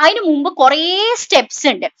 അതിന് മുമ്പ് കുറേ സ്റ്റെപ്സ്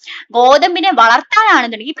ഉണ്ട്. ഗോതമ്പിനെ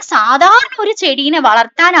വളർത്താനാണെന്നുണ്ടെങ്കിൽ, ഇപ്പൊ സാധാരണ ഒരു ചെടീനെ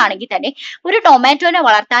വളർത്താനാണെങ്കിൽ തന്നെ, ഒരു ടൊമാറ്റോനെ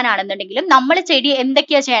വളർത്താനാണെന്നുണ്ടെങ്കിലും നമ്മൾ ചെടി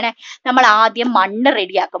എന്തൊക്കെയാ ചെയ്യണേ? നമ്മൾ ആദ്യം മണ്ണ്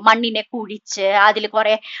റെഡിയാക്കും. മണ്ണിനെ കുഴിച്ച് അതിൽ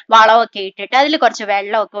കുറെ വളമൊക്കെ ഇട്ടിട്ട് അതിൽ കുറച്ച്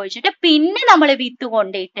വെള്ളമൊക്കെ ഒഴിച്ചിട്ട് പിന്നെ നമ്മൾ വിത്ത്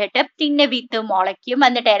കൊണ്ടിട്ടിട്ട് പിന്നെ വിത്ത് മുളയ്ക്കും.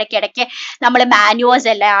 എന്നിട്ട് ഇടയ്ക്കിടയ്ക്ക് നമ്മൾ മാനുവേഴ്സ്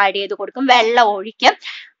എല്ലാം ആഡ് ചെയ്ത് കൊടുക്കും, വെള്ളം ഒഴിക്കും.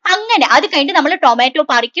 അങ്ങനെ അത് കഴിഞ്ഞിട്ട് നമ്മൾ ടൊമാറ്റോ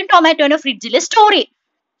പറിക്കും, ടൊമാറ്റോനെ ഫ്രിഡ്ജിൽ സ്റ്റോർ ചെയ്യും.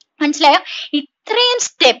 മനസ്സിലായോ? ഇത്രയും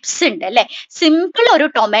സ്റ്റെപ്സ് ഉണ്ട് അല്ലെ? സിമ്പിൾ ഒരു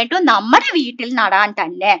ടൊമാറ്റോ നമ്മുടെ വീട്ടിൽ നടാൻ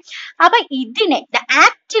തന്നെ. അപ്പൊ ഇതിനെ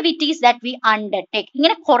ആക്ടിവിറ്റീസ് ദാറ്റ് വി അണ്ടർടേക്ക്,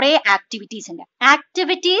 ഇങ്ങനെ കുറെ ആക്ടിവിറ്റീസ് ഉണ്ട്.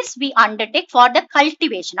 Activities V undertake for the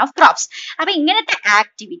cultivation of crops. അപ്പൊ ഇങ്ങനത്തെ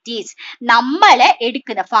ആക്ടിവിറ്റീസ് നമ്മള്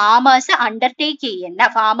എടുക്കുന്ന ഫാമേഴ്സ്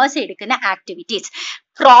എടുക്കുന്ന ആക്ടിവിറ്റീസ്,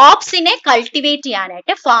 ക്രോപ്സിനെ കൾട്ടിവേറ്റ്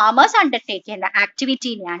ചെയ്യാനായിട്ട് ഫാമേഴ്സ് അണ്ടർടേക്ക് ചെയ്യുന്ന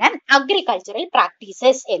ആക്ടിവിറ്റിനെയാണ് അഗ്രികൾച്ചറൽ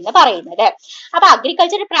പ്രാക്ടീസസ് എന്ന് പറയുന്നത്. അപ്പൊ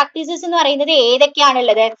അഗ്രികൾച്ചറൽ പ്രാക്ടീസസ് എന്ന് പറയുന്നത്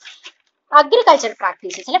ഏതൊക്കെയാണുള്ളത്? അഗ്രികൾച്ചർ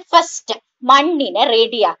പ്രാക്ടീസസിൽ ഫസ്റ്റ് മണ്ണിനെ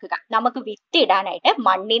റെഡിയാക്കുക. നമുക്ക് വിത്തിടാനായിട്ട്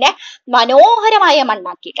മണ്ണിനെ മനോഹരമായ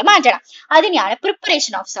മണ്ണാക്കിയിട്ട് മാറ്റണം. അതിനെയാണ്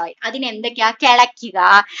പ്രിപ്പറേഷൻ ഓഫ് സോയിൽ. അതിന് എന്തൊക്കെയാ? കിളയ്ക്കുക,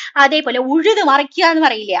 അതേപോലെ ഉഴുതു മറിക്കുക എന്ന്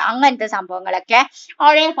പറയില്ലേ, അങ്ങനത്തെ സംഭവങ്ങളൊക്കെ.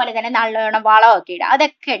 അതേപോലെ തന്നെ നല്ലോണം വളമൊക്കെ ഇടുക,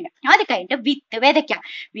 അതൊക്കെ ഉണ്ട്. അത് കഴിഞ്ഞിട്ട് വിത്ത് വിതയ്ക്കാം.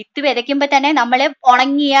 വിത്ത് വിതയ്ക്കുമ്പോ തന്നെ നമ്മൾ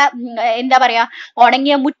ഉണങ്ങിയ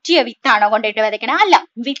മുറ്റിയ വിത്താണോ കൊണ്ടിട്ട് വിതയ്ക്കണം? അല്ല,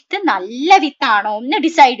 വിത്ത് നല്ല വിത്താണോ എന്ന്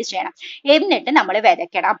ഡിസൈഡ് ചെയ്യണം. എന്നിട്ട് നമ്മൾ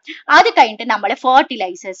വിതയ്ക്കണം. അത് കഴിഞ്ഞിട്ട് നമ്മൾ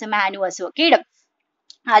ഫെർട്ടിലൈസേഴ്സ്, മാനുവേഴ്സും ഒക്കെ ഇടും.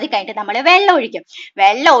 അത് കഴിഞ്ഞിട്ട് നമ്മൾ വെള്ളം ഒഴിക്കും.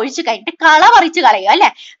 വെള്ളം ഒഴിച്ച് കഴിഞ്ഞിട്ട് കള പറിച്ച് കളയും അല്ലെ,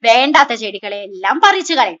 വേണ്ടാത്ത ചെടികളെ എല്ലാം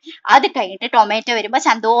പറിച്ച് കളയും. അത് കഴിഞ്ഞിട്ട് ടൊമാറ്റോ വരുമ്പോൾ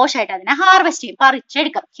സന്തോഷമായിട്ട് അതിനെ ഹാർവെസ്റ്റ് ചെയ്യും,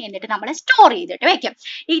 പറിച്ചെടുക്കും. എന്നിട്ട് നമ്മൾ സ്റ്റോർ ചെയ്തിട്ട് വെക്കും.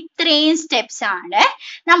 ഇത്രയും സ്റ്റെപ്സ് ആണ്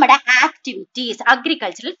നമ്മുടെ ആക്ടിവിറ്റീസ്,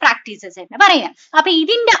 അഗ്രികൾച്ചറൽ പ്രാക്ടീസസ് എന്ന് പറയുന്നത്. അപ്പൊ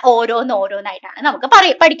ഇതിന്റെ ഓരോന്നായിട്ടാണ് നമുക്ക്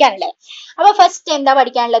പഠിക്കാനുള്ളത്. അപ്പൊ ഫസ്റ്റ് എന്താ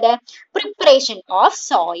പഠിക്കാനുള്ളത്? Preparation of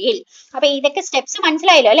soil. അപ്പൊ ഇതൊക്കെ സ്റ്റെപ്സ്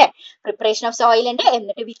മനസ്സിലായല്ലോ അല്ലെ? പ്രിപ്പറേഷൻ ഓഫ് സോയിൽ ഉണ്ട്,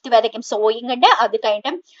 എന്നിട്ട് വിത്ത് വിതയ്ക്കും, സോയിങ് ഉണ്ട്, അത് കഴിഞ്ഞിട്ട്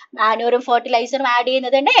മാനുവറും ഫെർട്ടിലൈസറും ആഡ്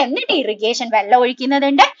ചെയ്യുന്നതുണ്ട്, എന്നിട്ട് ഇറിഗേഷൻ വെള്ളം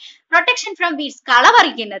ഒഴിക്കുന്നതുണ്ട്, പ്രൊട്ടക്ഷൻ ഫ്രം വീഡ്സ് കള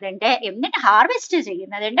പറിക്കുന്നതുണ്ട്, എന്നിട്ട് ഹാർവെസ്റ്റ്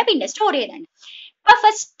ചെയ്യുന്നതുണ്ട്, പിന്നെ സ്റ്റോർ ചെയ്യുന്നുണ്ട്. ഇപ്പൊ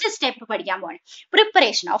ഫസ്റ്റ് സ്റ്റെപ്പ് പഠിക്കാൻ പോവാണ്,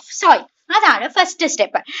 പ്രിപ്പറേഷൻ ഓഫ് സോയിൽ. അതാണ് ഫസ്റ്റ്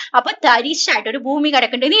സ്റ്റെപ്പ്. അപ്പൊ തരിശായിട്ട് ഒരു ഭൂമി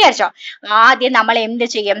കിടക്കുന്നുണ്ടെന്ന് വിചാരിച്ചോ, ആദ്യം നമ്മൾ എന്ത്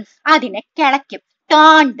ചെയ്യും? അതിനെ കിളയ്ക്കും,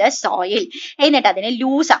 ടേൺ ദ സോയിൽ. എന്നിട്ട് അതിനെ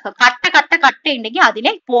ലൂസ് ആക്കും. കട്ട ഉണ്ടെങ്കിൽ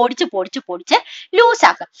അതിനെ പൊടിച്ച് ലൂസ്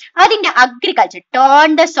ആക്കും. അതിന്റെ അഗ്രികൾച്ചർ ടേൺ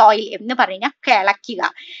ദ സോയിൽ എന്ന് പറഞ്ഞാൽ കിളയ്ക്കുക.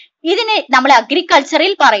 ഇതിനെ നമ്മൾ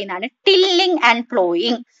അഗ്രികൾച്ചറിൽ പറയുന്നതാണ് ടില്ലിംഗ് ആൻഡ്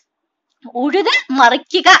പ്ലോയിങ്. ഉഴുത്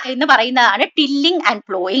മറിക്കുക എന്ന് പറയുന്നതാണ് ടില്ലിംഗ് ആൻഡ്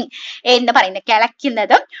പ്ലോയിങ് എന്ന് പറയുന്നത്.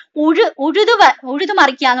 കിളയ്ക്കുന്നതും ഉഴുതു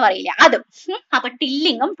മറിക്കുക എന്ന് പറയില്ല, അതും. അപ്പൊ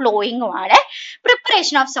ടില്ലിങ്ങും പ്ലോയിങ്ങും ആണ്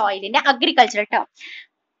preparation of സോയിലിന്റെ agricultural term.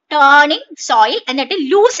 Turning soil എന്നിട്ട്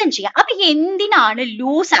ലൂസൺ ചെയ്യുക. അപ്പൊ എന്തിനാണ്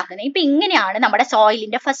ലൂസ് ആക്കുന്നത്? ഇപ്പൊ ഇങ്ങനെയാണ് നമ്മുടെ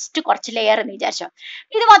സോയിലിന്റെ ഫസ്റ്റ് കുറച്ച് ലെയർ എന്ന് വിചാരിച്ചോ,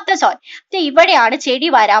 ഇത് മൊത്തം സോയിൽ. ഇവിടെയാണ് ചെടി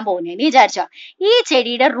വരാൻ പോകുന്നതെന്ന് വിചാരിച്ചോ. ഈ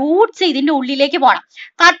ചെടിയുടെ റൂട്ട്സ് ഇതിന്റെ ഉള്ളിലേക്ക് പോകണം.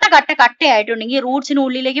 കട്ടയായിട്ടുണ്ടെങ്കിൽ റൂട്ട്സിന്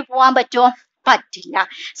ഉള്ളിലേക്ക് പോകാൻ പറ്റുമോ? പറ്റില്ല.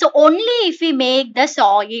 So only if we make the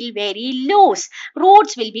soil very loose,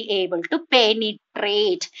 roots will be able to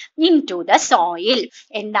penetrate into the soil.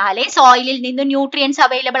 എന്നാലേ സോയിലിൽ നിന്ന് ന്യൂട്രിയൻസ്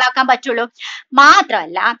അവൈലബിൾ ആക്കാൻ പറ്റുള്ളൂ.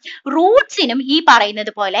 മാത്രമല്ല റൂട്ട്സിനും ഈ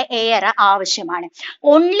പറയുന്നത് പോലെ എയർ ആവശ്യമാണ്.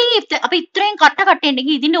 ഓൺലി ഇഫ് അപ്പൊ ഇത്രയും കട്ട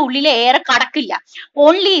ഉണ്ടെങ്കിൽ ഇതിന്റെ ഉള്ളിൽ air കടക്കില്ല.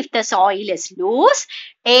 Only if the soil is loose,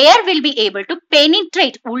 air will be able to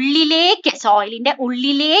penetrate, ഉള്ളിലേക്ക്, സോയിലിന്റെ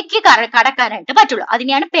ഉള്ളിലേക്ക് കടക്കാനായിട്ട് പറ്റുള്ളൂ.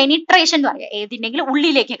 അതിനെയാണ് പെനിട്രേഷൻ എന്ന് പറയുക, ഏതിനെങ്കിലും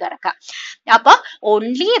ഉള്ളിലേക്ക് കടക്കാം. അപ്പൊ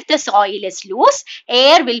only if the soil is loose,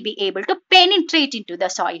 air will be able to penetrate in to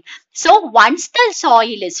the soil. So once the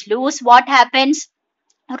soil is loose, what happens?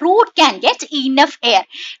 Root can get enough air.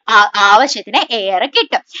 ആവശ്യത്തിന് എയർ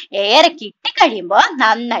കിട്ടും. Air കിട്ടിക്കഴിയുമ്പോൾ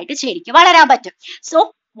നന്നായിട്ട് ചെടിക്ക് വളരാൻ പറ്റും. So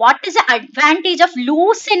what is the advantage of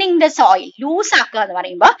loosening the soil? Loose ആക്കുക എന്ന്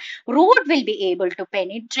പറയുമ്പോൾ root will be able to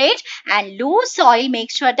penetrate, and loose soil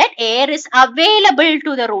makes sure that air is available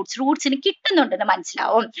to the roots. റൂട്ട്സിന് കിട്ടുന്നുണ്ടെന്ന്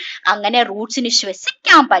മനസ്സിലാവും. അങ്ങനെ റൂട്ട്സിന്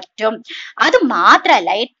ശ്വസിക്കാൻ പറ്റും. അത്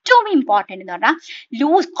മാത്രമല്ല, ഏറ്റവും ഇമ്പോർട്ടന്റ് എന്ന് പറഞ്ഞാൽ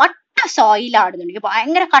ലൂസ് കട്ട സോയിൽ ആണെന്നുണ്ടെങ്കിൽ,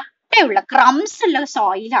 ഭയങ്കര കട്ടയുള്ള ക്രംസ് ഉള്ള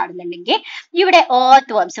സോയിൽ ആണെന്നുണ്ടെങ്കിൽ, ഇവിടെ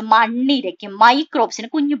എർത്ത് വർംസ്, മണ്ണിരയ്ക്കും, മൈക്രോബ്സിന്,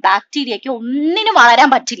 കുഞ്ഞു ബാക്ടീരിയയ്ക്ക് ഒന്നിനും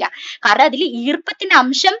വളരാൻ പറ്റില്ല. കാരണം അതിൽ ഈർപ്പത്തിന്റെ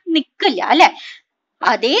അംശം നിൽക്കില്ല അല്ലെ.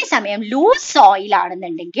 അതേസമയം ലൂസ് സോയിൽ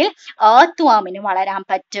ആണെന്നുണ്ടെങ്കിൽ എർത്ത് വർമിന് വളരാൻ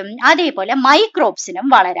പറ്റും, അതേപോലെ മൈക്രോബ്സിനും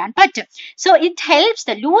വളരാൻ പറ്റും. So it helps,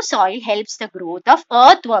 the loose soil helps the growth of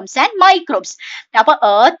earth വർംസ് and microbes. അപ്പൊ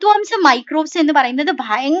എർത്ത് വർംസ്, മൈക്രോബ്സ് എന്ന് പറയുന്നത്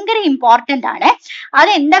ഭയങ്കര ഇമ്പോർട്ടന്റ് ആണ്.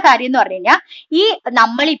 അതെന്താ കാര്യം എന്ന് പറഞ്ഞു കഴിഞ്ഞാൽ, ഈ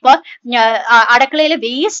നമ്മളിപ്പോ അടുക്കളയിലെ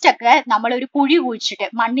വേസ്റ്റ് ഒക്കെ നമ്മളൊരു കുഴി കുഴിച്ചിട്ട്,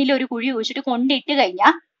 മണ്ണിൽ ഒരു കുഴി കുഴിച്ചിട്ട് കൊണ്ടിട്ട്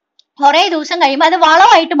കഴിഞ്ഞാൽ കുറെ ദിവസം കഴിയുമ്പോൾ അത്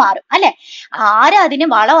വളമായിട്ട് മാറും അല്ലെ. ആരാ അതിനെ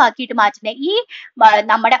വളമാക്കിയിട്ട് മാറ്റുന്നത്? ഈ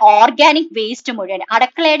നമ്മുടെ ഓർഗാനിക് വേസ്റ്റ് മുഴുവൻ,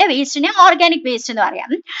 അടുക്കളയുടെ വേസ്റ്റിനെ ഓർഗാനിക് വേസ്റ്റ് എന്ന്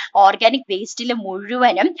പറയാം. ഓർഗാനിക് വേസ്റ്റിൽ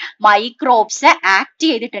മുഴുവനും മൈക്രോബ്സ് ആക്ട്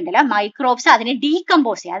ചെയ്തിട്ടുണ്ടല്ലോ. മൈക്രോബ്സ് അതിനെ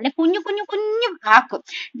ഡീകമ്പോസ് ചെയ്യും, അതിനെ കുഞ്ഞു കുഞ്ഞു കുഞ്ഞു ആക്കും,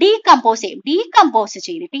 ഡീകമ്പോസ് ചെയ്യും. ഡീകമ്പോസ്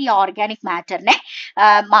ചെയ്തിട്ട് ഈ ഓർഗാനിക് മാറ്ററിനെ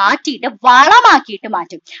മാറ്റിയിട്ട് വളമാക്കിയിട്ട്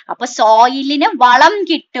മാറ്റും. അപ്പൊ സോയിലിന് വളം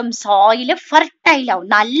കിട്ടും, സോയില് ഫെർട്ടൈൽ ആവും,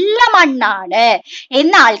 നല്ല മണ്ണാണ്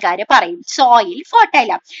എന്ന് ആൾക്കാർ പറയും. സോയിൽ ഫെർട്ടൈൽ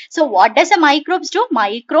ആവും. So what does the microbes do?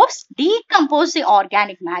 Microbes decompose the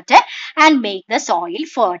organic matter and make the soil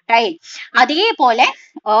fertile. അതേപോലെ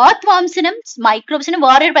എർത്ത് വർംസിനും മൈക്രോബ്സിനും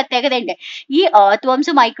വേറൊരു പ്രത്യേകത ഉണ്ട്. ഈ എർത്ത്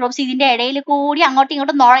വർംസ്, മൈക്രോബ്സ് ഇതിന്റെ ഇടയിൽ കൂടി അങ്ങോട്ടും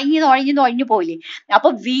ഇങ്ങോട്ടും നുഴഞ്ഞു പോയില്ലേ.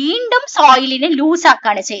 അപ്പൊ വീണ്ടും സോയിലിനെ ലൂസ്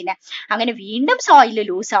ആക്കാണ് ചെയ്യുന്നത്. അങ്ങനെ വീണ്ടും സോയിൽ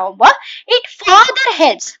ലൂസ് ആവുമ്പോൾ ഇറ്റ് ഫർദർ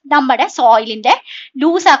ഹെൽപ്സ്, നമ്മുടെ സോയിലിന്റെ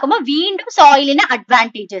ലൂസ് ആക്കുമ്പോൾ വീണ്ടും സോയിലിന്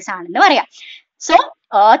അഡ്വാൻറ്റേജസ് ആണെന്ന് പറയാം. സോ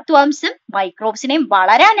എർത്ത് വർംസും മൈക്രോബ്സിനെയും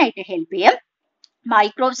വളരാനായിട്ട് ഹെൽപ്പ് ചെയ്യും.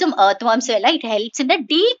 മൈക്രോബ്സും എർത്ത് വർംസും എല്ലാം it helps in the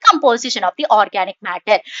decomposition of the organic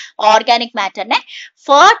matter. Organic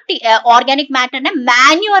മാറ്ററിനെ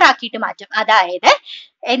manure ആക്കിയിട്ട് മാറ്റും. അതായത്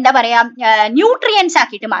എന്താ പറയാ ന്യൂട്രിയൻസ്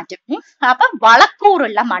ആക്കിയിട്ട് മാറ്റും. അപ്പൊ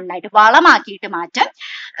വളക്കൂറുള്ള മണ്ണായിട്ട് വളമാക്കിയിട്ട് മാറ്റും.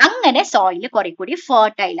 അങ്ങനെ സോയിൽ കുറെ കൂടി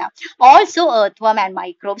ഫെർട്ടൈൽ ആവും. ഓൾസോ എർത്ത് വർം ആൻഡ്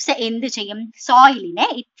മൈക്രോബ്സ് എന്ത് ചെയ്യും, സോയിലിനെ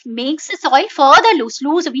it makes soil further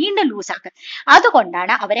loose വീണ്ടും ലൂസ് ആക്കും.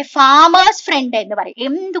 അതുകൊണ്ടാണ് അവരെ ഫാമേഴ്സ് ഫ്രണ്ട് എന്ന് പറയും.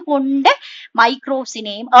 എന്തുകൊണ്ട്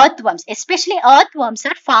മൈക്രോബ്സിനെയും earth വർംസ്, especially earth വർംസ്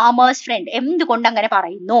R farmers front, എന്തുകൊണ്ട് അങ്ങനെ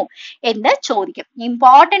പറയുന്നു എന്ന് ചോദിക്കും.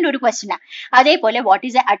 ഇമ്പോർട്ടന്റ് ഒരു ക്വസ്റ്റ്യൻ. അതേപോലെ what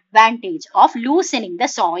is the advantage of loosening the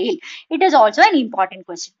soil, it is also an important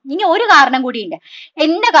question. ഇനി ഒരു കാരണം കൂടി ഉണ്ട്.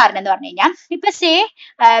 എന്താ കാരണം എന്ന് പറഞ്ഞു കഴിഞ്ഞാൽ, ഇപ്പൊ സേ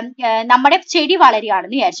നമ്മുടെ ചെടി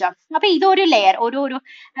വളരുകയാണെന്ന് വിചാരിച്ചോ. അപ്പൊ ഇതൊരു ലെയർ, ഒരു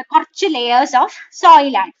കുറച്ച് ലെയേഴ്സ് ഓഫ്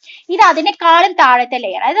സോയിലാണ്. ഇത് അതിനേക്കാളും താഴത്തെ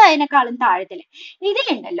ലെയർ, അത് അതിനേക്കാളും താഴത്തെ ലെയർ.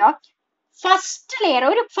 ഇതിലുണ്ടല്ലോ ഫസ്റ്റ് ലെയർ,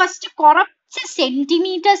 ഒരു ഫസ്റ്റ് കുറച്ച്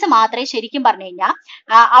സെന്റിമീറ്റേഴ്സ് മാത്രമേ ശരിക്കും പറഞ്ഞു കഴിഞ്ഞാൽ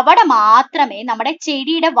അവിടെ മാത്രമേ നമ്മുടെ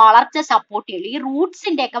ചെടിയുടെ വളർച്ച സപ്പോർട്ട് ചെയ്യുള്ളൂ, ഈ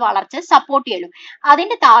റൂട്ട്സിന്റെ ഒക്കെ വളർച്ച സപ്പോർട്ട് ചെയ്യുള്ളൂ.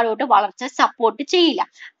 അതിന്റെ താഴോട്ട് വളർച്ച സപ്പോർട്ട് ചെയ്യില്ല.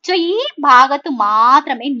 സോ ഈ ഭാഗത്ത്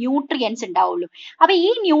മാത്രമേ ന്യൂട്രിയൻസ് ഉണ്ടാവുള്ളൂ. അപ്പൊ ഈ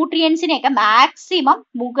ന്യൂട്രിയൻസിനെയൊക്കെ മാക്സിമം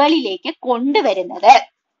മുകളിലേക്ക് കൊണ്ടുവരുന്നത്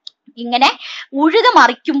ഇങ്ങനെ ഉഴുതു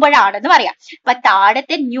മറിക്കുമ്പോഴാണെന്ന് പറയാം. അപ്പൊ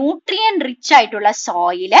താഴത്തെ ന്യൂട്രിയൻ റിച്ച് ആയിട്ടുള്ള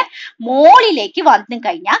സോയില് മോളിലേക്ക് വന്നു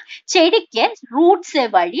കഴിഞ്ഞാൽ ചെടിക്ക് റൂട്ട്സ്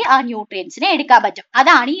വഴി ആ ന്യൂട്രിയൻസിനെ എടുക്കാൻ പറ്റും.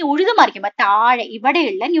 അതാണ് ഈ ഉഴുതു മറിക്കുമ്പോൾ താഴെ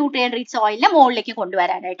ഇവിടെയുള്ള ന്യൂട്രിയൻ റിച്ച് സോയിലിനെ മോളിലേക്ക്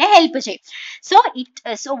കൊണ്ടുവരാനായിട്ട് ഹെൽപ്പ് ചെയ്യും.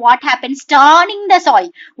 So what happens turning the soil,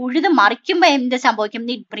 ഉഴുതു മറിക്കുമ്പോൾ എന്ത് സംഭവിക്കും,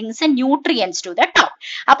 it brings nutrients to the top.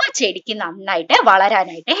 അപ്പൊ ചെടിക്ക് നന്നായിട്ട്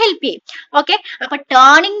വളരാനായിട്ട് ഹെൽപ്പ് ചെയ്യും. ഓക്കെ, അപ്പൊ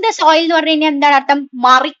ടേണിംഗ് ദ സോയിൽ എന്ന് പറഞ്ഞു കഴിഞ്ഞാൽ എന്താണ് അർത്ഥം,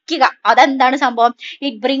 മറിക്കുക. അതെന്താണ് സംഭവം,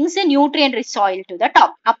 it brings nutrient rich soil to the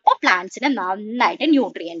top. അപ്പൊ പ്ലാന്റ്സിന് നന്നായിട്ട്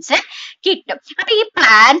ന്യൂട്രിയൻസ് കിട്ടും. അപ്പൊ ഈ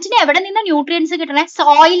പ്ലാന്റിന് എവിടെ നിന്ന് ന്യൂട്രിയൻസ് കിട്ടണേ,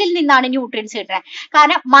 സോയിലിൽ നിന്നാണ് ന്യൂട്രിയൻസ് കിട്ടണേ.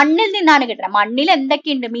 കാരണം മണ്ണിൽ നിന്നാണ് കിട്ടണത്. മണ്ണിൽ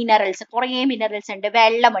എന്തൊക്കെയുണ്ട്, മിനറൽസ്, കുറെ മിനറൽസ് ഉണ്ട്,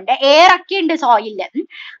 വെള്ളമുണ്ട്, എയർ ഒക്കെ ഉണ്ട് സോയിലില്.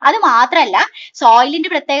 അത് മാത്രല്ല സോയിലിന്റെ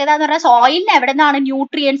പ്രത്യേകത എന്ന് പറഞ്ഞാൽ സോയിലിന് എവിടെ നിന്നാണ്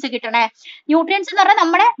ന്യൂട്രിയൻസ് കിട്ടണേ, ന്യൂട്രിയൻസ് എന്ന് പറഞ്ഞാൽ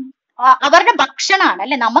നമ്മുടെ അവരുടെ ഭക്ഷണമാണ്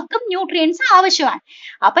അല്ലെ, നമുക്കും ന്യൂട്രിയൻസ് ആവശ്യമാണ്.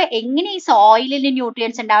 അപ്പൊ എങ്ങനെ ഈ സോയിലിൽ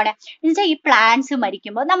ന്യൂട്രിയൻസ് ഉണ്ടാവണേ എന്നുവെച്ചാൽ ഈ പ്ലാന്റ്സ്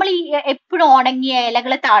മരിക്കുമ്പോൾ നമ്മൾ ഈ എപ്പോഴും ഉണങ്ങിയ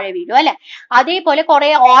ഇലകൾ താഴെ വീഴും അല്ലെ, അതേപോലെ കുറെ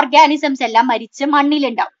ഓർഗാനിസംസ് എല്ലാം മരിച്ച്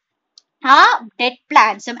മണ്ണിലുണ്ടാവും. ആ ഡെഡ്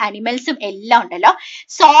പ്ലാന്റ്സും അനിമൽസും എല്ലാം ഉണ്ടല്ലോ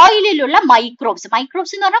സോയിലിലുള്ള മൈക്രോബ്സ്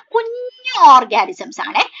എന്ന് പറഞ്ഞാൽ കുഞ്ഞു ഓർഗാനിസംസ്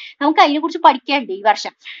ആണ്. നമുക്ക് അതിനെ കുറിച്ച് പഠിക്കാനുണ്ട് ഈ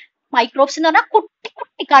വർഷം. മൈക്രോബ്സ് എന്ന് പറഞ്ഞാൽ കുട്ടി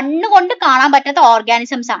കണ്ണുകൊണ്ട് കാണാൻ പറ്റാത്ത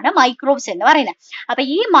ഓർഗാനിസംസ് ആണ് മൈക്രോബ്സ് എന്ന് പറയുന്നത്. അപ്പൊ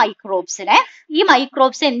ഈ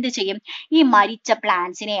മൈക്രോബ്സ് എന്ത് ചെയ്യും, ഈ മരിച്ച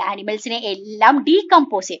പ്ലാന്റ്സിനെ ആനിമൽസിനെ എല്ലാം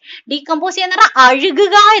ഡീകമ്പോസ് ചെയ്യും. ഡീകമ്പോസ് ചെയ്യുന്ന പറഞ്ഞാൽ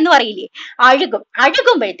അഴുകുക എന്ന് പറയില്ലേ,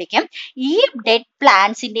 അഴുകുമ്പോഴത്തേക്കും ഈ ഡെഡ്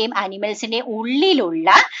പ്ലാന്റ്സിന്റെയും ആനിമൽസിന്റെയും ഉള്ളിലുള്ള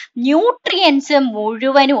ന്യൂട്രിയൻസ്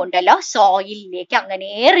മുഴുവനും ഉണ്ടല്ലോ സോയിലിലേക്ക്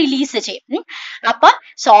അങ്ങനെ റിലീസ് ചെയ്യും. അപ്പൊ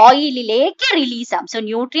സോയിലിലേക്ക് റിലീസ് ആവും. So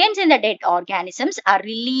nutrients in the dead organisms are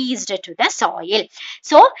released to the soil.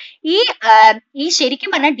 So ഈ ശരിക്കും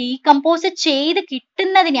പറഞ്ഞാൽ ഡീകമ്പോസ് ചെയ്ത്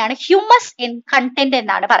കിട്ടുന്നതിനെയാണ് ഹ്യൂമസ് കണ്ടന്റ്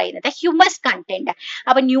എന്നാണ് പറയുന്നത്, ഹ്യൂമസ് കണ്ടന്റ്.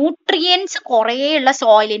 അപ്പൊ ന്യൂട്രിയൻസ് കുറെ ഉള്ള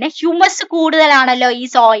സോയിലിന് ഹ്യൂമസ് കൂടുതലാണല്ലോ ഈ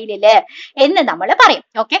സോയിലില് എന്ന് നമ്മൾ പറയും.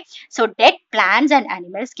 Okay, so dead plants and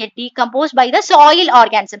animals get decomposed by the soil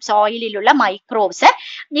organism. സോയിലുള്ള microbes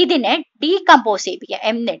ഇതിനെ ഡീകമ്പോസ് ചെയ്യിപ്പിക്കുക,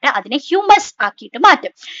 എന്നിട്ട് അതിനെ ഹ്യൂമസ് ആക്കിയിട്ട്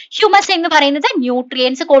മാറ്റും. ഹ്യൂമസ് എന്ന് പറയുന്നത്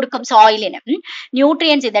ന്യൂട്രിയൻസ് കൊടുക്കും സോയിലിന്.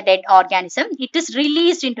 Nutrients in the dead organism it is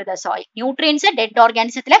released in to the soil. Nutrients dead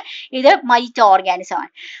ഓർഗാനിസത്തില് ഇത് മരിച്ച ഓർഗാനിസം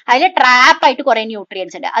ആണ്, അതിൽ ട്രാപ്പ് ആയിട്ട് കുറെ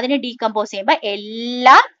ന്യൂട്രിയൻസ് ഉണ്ട്. അതിനെ ഡീകമ്പോസ് ചെയ്യുമ്പോൾ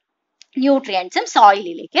എല്ലാ ന്യൂട്രിയൻസും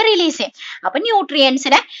സോയിലിലേക്ക് റിലീസ് ചെയ്യും. അപ്പൊ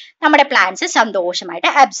ന്യൂട്രിയൻസിനെ നമ്മുടെ പ്ലാന്റ്സ് സന്തോഷമായിട്ട്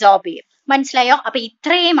അബ്സോർബ് ചെയ്യും. മനസ്സിലായോ? അപ്പൊ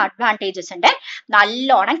ഇത്രയും അഡ്വാൻറ്റേജസ് ഉണ്ട്.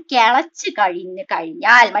 നല്ലോണം കിളച്ച്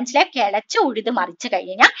കഴിഞ്ഞാൽ മനസ്സിലായോ, കിളച്ച് ഉഴുത് മറിച്ച്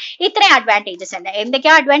കഴിഞ്ഞാൽ ഇത്രയും അഡ്വാൻറ്റേജസ് ഉണ്ട്.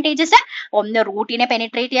 എന്തൊക്കെയാ അഡ്വാൻറ്റേജസ്? ഒന്ന്, റൂട്ടിനെ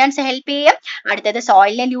പെനിട്രേറ്റ് ചെയ്യാൻ ഹെൽപ്പ് ചെയ്യും. അടുത്തത്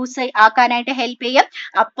സോയിലിനെ ലൂസ് ആക്കാനായിട്ട് ഹെൽപ്പ് ചെയ്യും.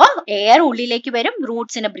 അപ്പൊ എയർ ഉള്ളിലേക്ക് വരും,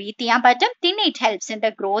 റൂട്ട്സിന് ബ്രീത്ത് ചെയ്യാൻ പറ്റും. പിന്നെ it helps in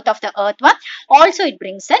the growth of the earth വർം. Also it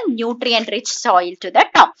brings A nutrient rich soil to the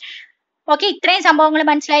top. Okay, ഇത്രയും സംഭവങ്ങൾ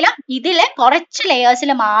മനസ്സിലായില്ല. ഇതില് കുറച്ച്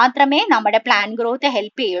ലെയേഴ്സിൽ മാത്രമേ നമ്മുടെ പ്ലാന്റ് ഗ്രോത്ത്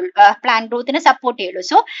ഹെൽപ്പ് ചെയ്യുള്ളൂ, പ്ലാന്റ് ഗ്രോത്തിനെ സപ്പോർട്ട് ചെയ്യുള്ളൂ.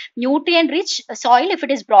 So nutrient rich soil if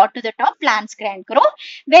it is brought to the top, plants can grow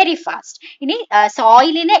very fast. ഇനി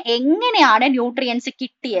സോയിലിന് എങ്ങനെയാണ് ന്യൂട്രിയൻസ്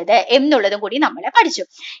കിട്ടിയത് എന്നുള്ളതും കൂടി നമ്മൾ പഠിച്ചു.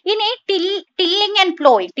 ഇനി tilling and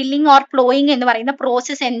ploughing, tilling or ploughing എന്ന് പറയുന്ന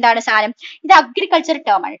പ്രോസസ് എന്താണ് സാധനം? ഇത് അഗ്രികൾച്ചർ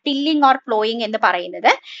ടേം ആണ്. ടില്ലിംഗ് ഓർ പ്ലോയിങ് എന്ന്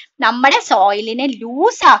പറയുന്നത് നമ്മുടെ സോയിലിനെ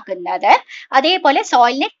ലൂസ് ആക്കുന്നത്, അതേപോലെ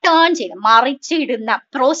സോയിലിനെ ടേൺ ചെയ്ത് മറിച്ചിടുന്ന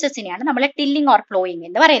പ്രോസസ്സിനെയാണ് നമ്മൾ ടില്ലിംഗ് ഓർ പ്ലോയിങ്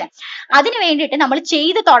എന്ന് പറയുന്നത്. അതിന് വേണ്ടിയിട്ട് നമ്മൾ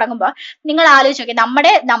ചെയ്ത് തുടങ്ങുമ്പോൾ നിങ്ങൾ ആലോചിച്ച് നോക്കി,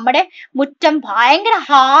 നമ്മുടെ മുറ്റം ഭയങ്കര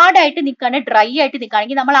ഹാർഡായിട്ട് നിൽക്കുകയാണ്, ഡ്രൈ ആയിട്ട്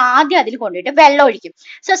നിൽക്കുകയാണെങ്കിൽ നമ്മൾ ആദ്യം അതിൽ കൊണ്ടുപോയിട്ട് വെള്ളം ഒഴിക്കും.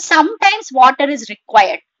 So sometimes water is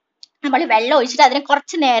required. നമ്മൾ വെള്ളം ഒഴിച്ചിട്ട് അതിനെ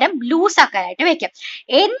കുറച്ച് നേരം ലൂസ് ആക്കാനായിട്ട് വെക്കും.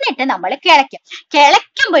 എന്നിട്ട് നമ്മൾ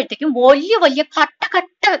കിളയ്ക്കുമ്പോഴത്തേക്കും വലിയ വലിയ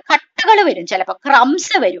കട്ടകൾ വരും, ചിലപ്പോൾ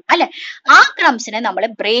ക്രംസ് വരും അല്ലെ. ആ ക്രംസിനെ നമ്മൾ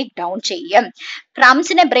ബ്രേക്ക് ഡൗൺ ചെയ്യും.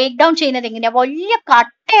 ക്രംസിനെ ബ്രേക്ക് ഡൗൺ ചെയ്യുന്നത് എങ്ങനെയാ? വലിയ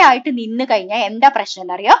കട്ടയായിട്ട് നിന്ന് കഴിഞ്ഞാൽ എന്താ പ്രശ്നം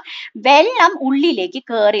എന്നറിയോ? വെള്ളം ഉള്ളിലേക്ക്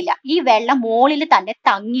കയറില്ല. ഈ വെള്ളം മുകളിൽ തന്നെ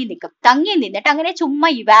തങ്ങി നിൽക്കും. തങ്ങി നിന്നിട്ട് അങ്ങനെ ചുമ്മാ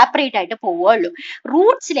ഇവാപറേറ്റ് ആയിട്ട് പോവുള്ളൂ.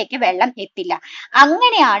 റൂട്ട്സിലേക്ക് വെള്ളം എത്തില്ല.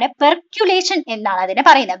 അങ്ങനെയാണ് പെർക്യുലേഷൻ എന്നാണ് അതിനെ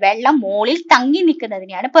പറയുന്നത്. വെള്ളം മുകളിൽ തങ്ങി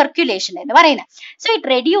നിൽക്കുന്നതിനെയാണ് പെർക്യുലേഷൻ എന്ന് പറയുന്നത്. So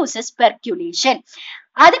it reduces പെർക്യുലേഷൻ.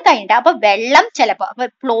 അത് കഴിഞ്ഞിട്ട് അപ്പൊ വെള്ളം ചിലപ്പോ അപ്പൊ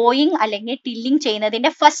ഫ്ലോയിങ് അല്ലെങ്കിൽ ടില്ലിങ് ചെയ്യുന്നതിന്റെ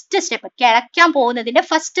ഫസ്റ്റ് സ്റ്റെപ്പ്, കിളയ്ക്കാൻ പോകുന്നതിന്റെ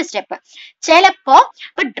ഫസ്റ്റ് സ്റ്റെപ്പ് ചിലപ്പോ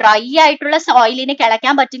ഇപ്പൊ ഡ്രൈ ആയിട്ടുള്ള സോയിലിനെ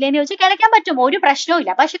കിളയ്ക്കാൻ പറ്റില്ല എന്ന് ചോദിച്ചാൽ കിളയ്ക്കാൻ പറ്റും, ഒരു പ്രശ്നവും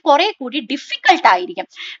ഇല്ല. പക്ഷെ കുറെ കൂടി ഡിഫിക്കൽട്ട് ആയിരിക്കും.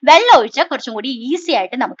 വെള്ളം ഒഴിച്ചാൽ കുറച്ചും കൂടി ഈസി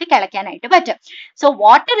ആയിട്ട് നമുക്ക് കിളയ്ക്കാനായിട്ട് പറ്റും. So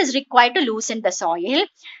water is required to loosen the soil.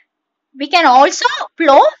 We can also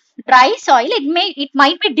flow dry soil. It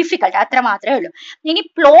might be difficult, അത്ര മാത്രമേ ഉള്ളൂ. ഇനി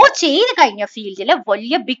ഫ്ലോ ചെയ്ത് കഴിഞ്ഞ ഫീൽഡിൽ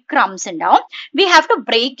വലിയ ബിഗ് ക്രംസ് ഉണ്ടാവും. We have to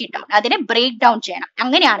break it down. അതിനെ ബ്രേക്ക് ഡൗൺ ചെയ്യണം.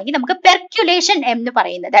 അങ്ങനെയാണെങ്കിൽ നമുക്ക് പെർക്യുലേഷൻ എന്ന്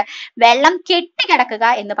പറയുന്നത്, വെള്ളം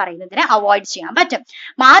കെട്ടിക്കിടക്കുക എന്ന് പറയുന്നതിനെ അവോയ്ഡ് ചെയ്യാൻ പറ്റും.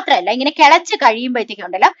 മാത്രമല്ല ഇങ്ങനെ കിളച്ച് കഴിയുമ്പോഴത്തേക്കും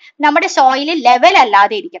ഉണ്ടല്ലോ നമ്മുടെ സോയിൽ ലെവൽ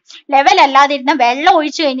അല്ലാതെ ഇരിക്കും. ലെവൽ അല്ലാതെ ഇരുന്ന വെള്ളം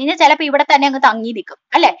ഒഴിച്ചു കഴിഞ്ഞാൽ ചിലപ്പോൾ ഇവിടെ തന്നെ അങ്ങ് തങ്ങി നിൽക്കും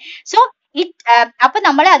അല്ലെ. സോ അപ്പൊ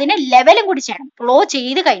നമ്മൾ അതിനെ ലെവലും കൂടി ചെയ്യണം. ഫ്ലോ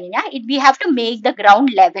ചെയ്ത് കഴിഞ്ഞാൽ we have to make the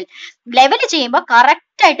ground level. Level ചെയ്യുമ്പോൾ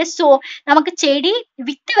കറക്റ്റ് ആയിട്ട് നമുക്ക് ചെടി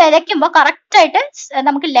വിത്ത് വിതയ്ക്കുമ്പോൾ കറക്റ്റ് ആയിട്ട്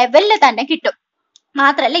നമുക്ക് ലെവലിൽ തന്നെ കിട്ടും.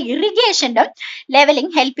 മാത്രമല്ല ഇറിഗേഷനും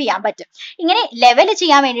ലെവലിംഗ് ഹെൽപ്പ് ചെയ്യാൻ പറ്റും. ഇങ്ങനെ ലെവൽ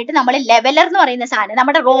ചെയ്യാൻ വേണ്ടിയിട്ട് നമ്മൾ ലെവലർ എന്ന് പറയുന്ന സാധനം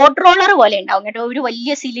നമ്മുടെ റോഡ് റോളർ പോലെ ഉണ്ടാവും കേട്ടോ. ഒരു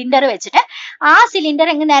വലിയ സിലിണ്ടർ വെച്ചിട്ട് ആ സിലിണ്ടർ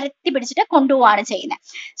അങ്ങ് നിരത്തി പിടിച്ചിട്ട് കൊണ്ടുപോവാണ് ചെയ്യുന്നത്.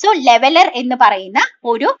 സോ ലെവലർ എന്ന് പറയുന്ന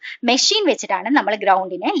ഒരു മെഷീൻ വെച്ചിട്ടാണ് നമ്മൾ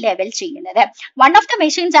ഗ്രൗണ്ടിനെ ലെവൽ ചെയ്യുന്നത്. വൺ ഓഫ് ദ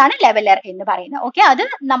മെഷീൻസ് ആണ് ലെവലർ എന്ന് പറയുന്നത്. ഓക്കെ, അത്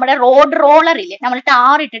നമ്മുടെ റോഡ് റോളറില്ലേ, നമ്മൾ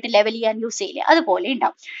ടാർ ഇട്ടിട്ട് ലെവൽ ചെയ്യാൻ യൂസ് ചെയ്യില്ലേ, അതുപോലെ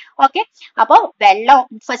ഉണ്ടാവും. ഓക്കെ, അപ്പോൾ വെള്ളം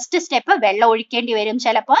ഫസ്റ്റ് സ്റ്റെപ്പ് വെള്ളം ഒഴിക്കേണ്ടി വരും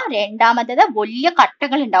ചിലപ്പോൾ. രണ്ടാമത്തത് വലിയ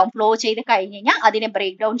കട്ടകൾ ഉണ്ടാവും. ഫ്ലോ ചെയ്ത് കഴിഞ്ഞ് കഴിഞ്ഞാൽ അതിനെ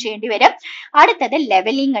ബ്രേക്ക് ഡൗൺ ചെയ്യേണ്ടി വരും. അടുത്തത്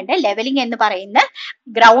ലെവലിംഗ് ഉണ്ട്. ലെവലിംഗ് എന്ന് പറയുന്ന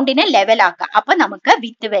ഗ്രൗണ്ടിനെ ലെവലാക്കുക. അപ്പൊ നമുക്ക്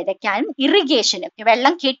വിത്ത് വിതയ്ക്കാനും ഇറിഗേഷനും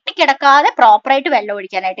വെള്ളം കെട്ടിക്കിടക്കാതെ പ്രോപ്പറായിട്ട് വെള്ളം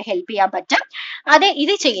ഒഴിക്കാനായിട്ട് ഹെൽപ്പ് ചെയ്യാൻ പറ്റും.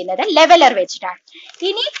 ഇത് ചെയ്യുന്നത് ലെവലർ വെച്ചിട്ടാണ്.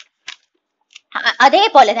 ഇനി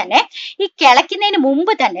അതേപോലെ തന്നെ ഈ കിളയ്ക്കുന്നതിന്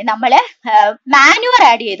മുമ്പ് തന്നെ നമ്മൾ മാനുവർ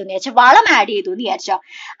ആഡ് ചെയ്തു എന്ന് വിചാരിച്ചോ, വളം ആഡ് ചെയ്തു എന്ന് വിചാരിച്ചോ.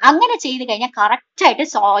 അങ്ങനെ ചെയ്ത് കഴിഞ്ഞാൽ കറക്റ്റ് ആയിട്ട്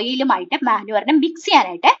സോയിലുമായിട്ട് മാനുവറിനെ മിക്സ്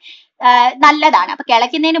ചെയ്യാനായിട്ട് നല്ലതാണ്. അപ്പൊ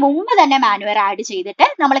കിളയ്ക്കുന്നതിന് മുമ്പ് തന്നെ മാനുവർ ആഡ് ചെയ്തിട്ട്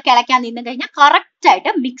നമ്മൾ കിളയ്ക്കാൻ നിന്ന് കഴിഞ്ഞാൽ കറക്റ്റ്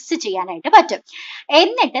ആയിട്ട് മിക്സ് ചെയ്യാനായിട്ട് പറ്റും.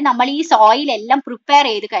 എന്നിട്ട് നമ്മൾ ഈ സോയിൽ എല്ലാം പ്രിപ്പയർ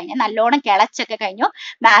ചെയ്ത് കഴിഞ്ഞാൽ നല്ലോണം കിളച്ചൊക്കെ കഴിഞ്ഞു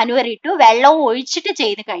മാനുവർ ഇട്ടു വെള്ളവും ഒഴിച്ചിട്ട്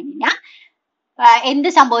ചെയ്ത് കഴിഞ്ഞാൽ എന്ത്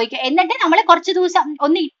സംഭവിക്കും? എന്നിട്ട് നമ്മൾ കുറച്ച് ദിവസം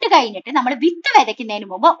ഒന്ന് ഇട്ട് കഴിഞ്ഞിട്ട് നമ്മൾ വിത്ത് വിതയ്ക്കുന്നതിന്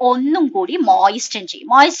മുമ്പ് ഒന്നും കൂടി മോയിസ്റ്റൻ ചെയ്യും.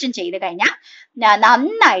 മോയിസ്റ്റൻ ചെയ്ത് കഴിഞ്ഞാൽ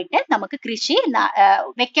നന്നായിട്ട് നമുക്ക് കൃഷി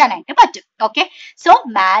വെക്കാനായിട്ട് പറ്റും. ഓക്കെ, സോ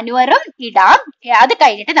മാനുവറും ഇടാം. അത്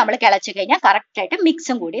കഴിഞ്ഞിട്ട് നമ്മൾ കിളച്ച് കഴിഞ്ഞാൽ കറക്റ്റ് ആയിട്ട്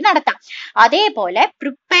മിക്സും കൂടി നടത്താം. അതേപോലെ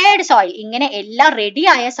പ്രിപ്പയർഡ് സോയിൽ, ഇങ്ങനെ എല്ലാം റെഡി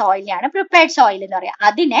ആയ സോയിലിനെയാണ് പ്രിപ്പയർഡ് സോയിൽ എന്ന് പറയാം.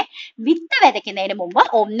 അതിനെ വിത്ത് വിതയ്ക്കുന്നതിന് മുമ്പ്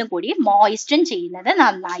ഒന്നും കൂടി മോയിസ്റ്റൻ ചെയ്യുന്നത്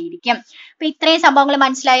നന്നായിരിക്കും. അപ്പൊ ഇത്രയും സംഭവങ്ങൾ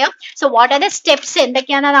മനസ്സിലായോ? So what are the steps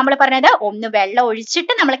എന്തൊക്കെയാണെന്നാണ് നമ്മൾ പറഞ്ഞത്? ഒന്ന്, വെള്ളം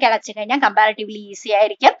ഒഴിച്ചിട്ട് നമ്മൾ കിളച്ച് കഴിഞ്ഞാൽ കമ്പാരിറ്റീവ്ലി ഈസി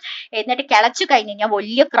ആയിരിക്കും. എന്നിട്ട് കിളച്ചു കഴിഞ്ഞ് കഴിഞ്ഞാൽ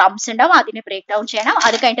വലിയ ക്രംസ് ഉണ്ടാവും, അതിന് ബ്രേക്ക് ഡൗൺ ചെയ്യണം.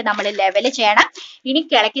 അത് കഴിഞ്ഞിട്ട് നമ്മൾ ലെവൽ ചെയ്യണം. ഇനി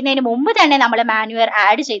കിളയ്ക്കുന്നതിന് മുമ്പ് തന്നെ നമ്മൾ മാനുവർ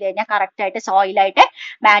ആഡ് ചെയ്ത് കഴിഞ്ഞാൽ കറക്റ്റ് ആയിട്ട് സോയിലായിട്ട്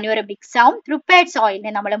മാനുവർ മിക്സ് ആവും. പ്രിപ്പയർഡ്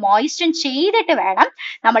സോയിലിനെ നമ്മൾ മോയിസ്റ്റൻ ചെയ്തിട്ട് വേണം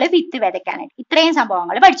നമ്മൾ വിത്ത് വിതയ്ക്കാനായിട്ട്. ഇത്രയും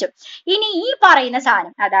സംഭവങ്ങൾ പഠിച്ചു. ഇനി ഈ പറയുന്ന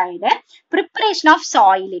സാധനം, അതായത് പ്രിപ്പറേഷൻ ഓഫ്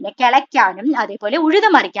സോയിലിനെ കിളയ്ക്കാനും അതേപോലെ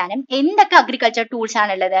ഉഴുതുമറിക്കാനും എന്തൊക്കെ അഗ്രികൾച്ചർ ടൂൾസ്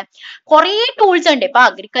ആണുള്ളത്? കുറേ ടൂൾസ് ഉണ്ട്. ഇപ്പൊ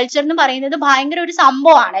അഗ്രികൾച്ചർ എന്ന് പറയുന്നത് ഭയങ്കര ഒരു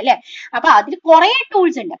സംഭവമാണ് അല്ലെ. അപ്പൊ അതിൽ കുറെ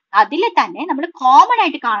ടൂൾസ് ഉണ്ട്. അതിൽ തന്നെ നമ്മൾ കോമൺ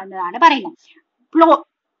ആയിട്ട് കാണുന്നതാണ് പറയുന്നത്.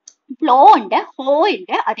 പ്ലോ ഉണ്ട്, ഹോ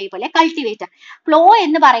ഉണ്ട്, അതേപോലെ കൾട്ടിവേറ്റർ. പ്ലോ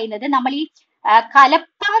എന്ന് പറയുന്നത് നമ്മൾ ഈ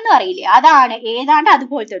കലപ്പ എന്ന് പറയില്ലേ, അതാണ് ഏതാണ്ട്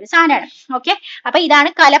അതുപോലത്തെ ഒരു സാധനമാണ്. ഓക്കെ, അപ്പൊ ഇതാണ്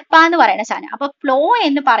കലപ്പ എന്ന് പറയുന്ന സാധനം. അപ്പൊ പ്ലോ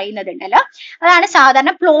എന്ന് പറയുന്നത് ഉണ്ടല്ലോ, അതാണ്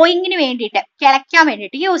സാധാരണ പ്ലോയിങ്ങിന് വേണ്ടിയിട്ട് കിളയ്ക്കാൻ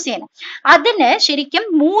വേണ്ടിയിട്ട് യൂസ് ചെയ്യുന്നത്. അതിന് ശരിക്കും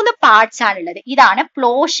 3 പാർട്സ് ആണുള്ളത്. ഇതാണ്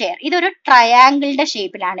പ്ലോ ഷെയർ. ഇതൊരു ട്രയാങ്കിളിന്റെ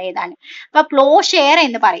ഷേപ്പിലാണ് ഏതാണ്. അപ്പൊ പ്ലോ ഷെയർ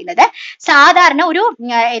എന്ന് പറയുന്നത് സാധാരണ ഒരു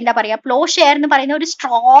എന്താ പറയാ, പ്ലോ ഷെയർ എന്ന് പറയുന്ന ഒരു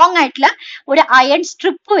സ്ട്രോങ് ആയിട്ടുള്ള ഒരു അയൺ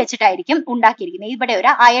സ്ട്രിപ്പ് വെച്ചിട്ടായിരിക്കും ഉണ്ടാക്കിയിരിക്കുന്നത്. ഇവിടെ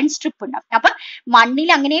ഒരു അയൺ സ്ട്രിപ്പ് ഉണ്ടാവും. അപ്പൊ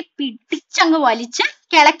മണ്ണിൽ അങ്ങനെ പിടിച്ചങ്ങ് വലിച്ച്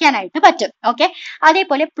കിളയ്ക്കാനായിട്ട് പറ്റും. ഓക്കെ,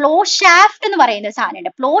 അതേപോലെ പ്ലോ ഷാഫ്റ്റ് എന്ന് പറയുന്ന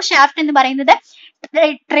സാധനമുണ്ട്. പ്ലോ ഷാഫ്റ്റ് എന്ന് പറയുന്നത്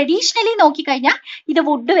ട്രഡീഷണലി നോക്കിക്കഴിഞ്ഞാൽ ഇത്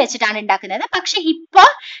വുഡ് വെച്ചിട്ടാണ് ഉണ്ടാക്കുന്നത്. പക്ഷെ ഇപ്പൊ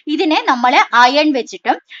ഇതിനെ നമ്മൾ അയൺ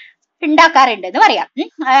വെച്ചിട്ടും ഉണ്ടാക്കാറുണ്ട് എന്ന് പറയാം.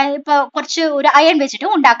 ഇപ്പൊ കുറച്ച് ഒരു അയൺ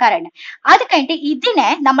വെച്ചിട്ടും ഉണ്ടാക്കാറുണ്ട്. അത് കഴിഞ്ഞിട്ട് ഇതിനെ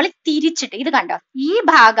നമ്മൾ തിരിച്ചിട്ട്, ഇത് കണ്ടോ, ഈ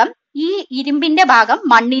ഭാഗം ഈ ഇരുമ്പിന്റെ ഭാഗം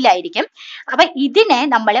മണ്ണിലായിരിക്കും. അപ്പൊ ഇതിനെ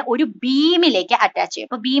നമ്മൾ ഒരു ബീമിലേക്ക് അറ്റാച്ച് ചെയ്യും.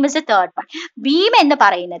 അപ്പൊ beam is A third part. Beam എന്ന്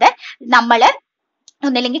പറയുന്നത് നമ്മള്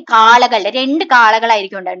ഒന്നല്ലെങ്കിൽ കാളകളുടെ 2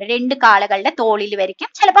 കാളകളായിരിക്കും ഉണ്ടാവുന്നത്. 2 കാളകളുടെ തോളിൽ വരിക്കും.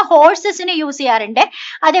 ചിലപ്പോൾ ഹോഴ്സസിനെ യൂസ് ചെയ്യാറുണ്ട്,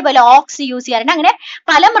 അതേപോലെ ഓക്സ് യൂസ് ചെയ്യാറുണ്ട്. അങ്ങനെ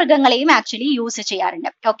പല മൃഗങ്ങളെയും ആക്ച്വലി യൂസ് ചെയ്യാറുണ്ട്.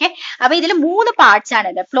 ഓക്കെ, അപ്പൊ ഇതിൽ 3 പാർട്സ്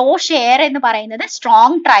ആണിത്. ഫ്ലോ ഷെയർ എന്ന് പറയുന്നത്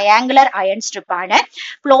സ്ട്രോങ് ട്രയാങ്കുലർ അയൺ സ്ട്രിപ്പ് ആണ്.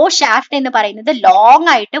 ഫ്ലോ ഷാഫ്റ്റ് എന്ന് പറയുന്നത് ലോങ്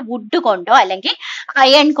ആയിട്ട് വുഡ് കൊണ്ടോ അല്ലെങ്കിൽ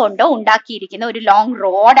അയൺ കൊണ്ടോ ഉണ്ടാക്കിയിരിക്കുന്ന ഒരു ലോങ്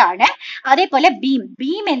റോഡാണ്. അതേപോലെ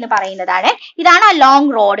ബീം എന്ന് പറയുന്നതാണ്, ഇതാണ് ആ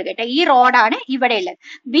ലോങ് റോഡ് കേട്ടോ. ഈ റോഡാണ് ഇവിടെ ഉള്ളത്.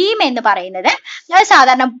 ബീം എന്ന് പറയുന്നത്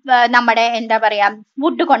സാധാരണ നമ്മുടെ എന്താ പറയാ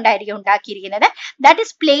വുഡ് കൊണ്ടായിരിക്കും ഉണ്ടാക്കിയിരിക്കുന്നത്. That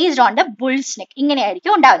is placed on the bull's neck.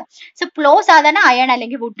 ഇങ്ങനെയായിരിക്കും ഉണ്ടാകുന്നത്. സോ ഫ്ലോ സാധാരണ അയൺ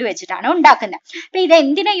അല്ലെങ്കിൽ വുഡ് വെച്ചിട്ടാണ് ഉണ്ടാക്കുന്നത്. അപ്പൊ ഇത്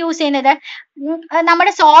എന്തിനാ യൂസ് ചെയ്യുന്നത്?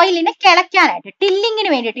 നമ്മുടെ സോയിലിനെ കിളയ്ക്കാനായിട്ട്, ടില്ലിങ്ങിന്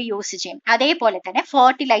വേണ്ടിയിട്ട് യൂസ് ചെയ്യും. അതേപോലെ തന്നെ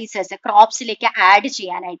ഫെർട്ടിലൈസേഴ്സ് ക്രോപ്സിലേക്ക് ആഡ്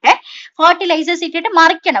ചെയ്യാനായിട്ട്, ഫെർട്ടിലൈസേഴ്സ് ഇട്ടിട്ട്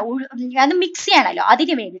മറിക്കണം, അത് മിക്സ് ചെയ്യണമല്ലോ,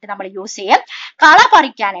 അതിന് വേണ്ടിയിട്ട് നമ്മൾ യൂസ് ചെയ്യും. കള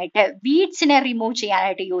പറിക്കാനായിട്ട്, വീഡ്സിനെ റിമൂവ്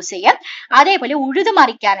ചെയ്യാനായിട്ട് യൂസ് ചെയ്യും. അതേപോലെ ഉഴുതു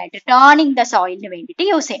മറിക്കാനായിട്ട്, ടേണിംഗ് ദ സോയിലിന് വേണ്ടിയിട്ട്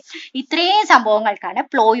യൂസ് ചെയ്യും. ഇത്രയും സംഭവങ്ങൾക്കാണ്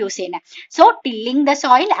ഫ്ലോ യൂസ് ചെയ്യുന്നത്. So tilling the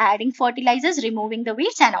soil, adding fertilisers, removing the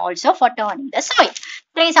weeds and also for turning the soil.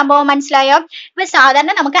 ഇത്രയും സംഭവം മനസ്സിലായോ? ഇപ്പൊ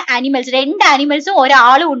സാധാരണ നമുക്ക് ആനിമൽസ്, 2 ആനിമൽസും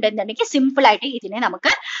ഒരാളും ഉണ്ടെന്നുണ്ടെങ്കിൽ സിമ്പിൾ ആയിട്ട് ഇതിനെ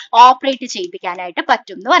നമുക്ക് ഓപ്പറേറ്റ് ചെയ്യിപ്പിക്കാനായിട്ട്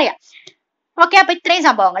പറ്റും എന്ന് പറയാം. ഓക്കെ, അപ്പൊ ഇത്രയും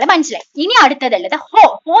സംഭവങ്ങൾ മനസ്സിലായി. ഇനി അടുത്തതുള്ളത് ഹോ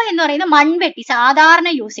എന്ന് പറയുന്നത് മൺവെട്ടി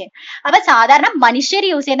സാധാരണ യൂസ് ചെയ്യും. അപ്പൊ സാധാരണ മനുഷ്യർ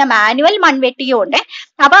യൂസ് ചെയ്യുന്ന മാനുവൽ മൺവെട്ടിയും ഉണ്ട്.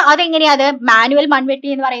 അപ്പൊ അതെങ്ങനെയാ? അത് മാനുവൽ മൺവെട്ടി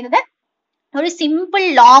എന്ന് പറയുന്നത് ഒരു simple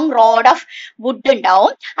long road of wood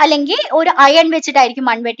ഉണ്ടാവും, അല്ലെങ്കിൽ ഒരു അയൺ വെച്ചിട്ടായിരിക്കും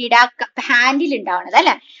മൺവെട്ടിയുടെ ഹാൻഡിൽ ഉണ്ടാവുന്നത്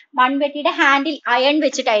അല്ലെ. മൺവെട്ടിയുടെ ഹാൻഡിൽ അയൺ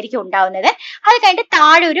വെച്ചിട്ടായിരിക്കും ഉണ്ടാവുന്നത്. അത് കഴിഞ്ഞിട്ട്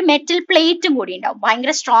താഴെ ഒരു മെറ്റൽ പ്ലേറ്റും കൂടി ഉണ്ടാവും,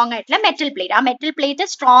 ഭയങ്കര സ്ട്രോങ് ആയിട്ടുള്ള മെറ്റൽ പ്ലേറ്റ്. ആ മെറ്റൽ പ്ലേറ്റ്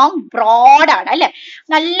സ്ട്രോങ് ബ്രോഡാണ് അല്ലെ,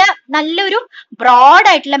 നല്ലൊരു ബ്രോഡ്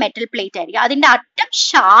ആയിട്ടുള്ള മെറ്റൽ പ്ലേറ്റ് ആയിരിക്കും. അതിന്റെ അറ്റം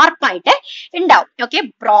ഷാർപ്പായിട്ട് ഉണ്ടാവും. ഓക്കെ,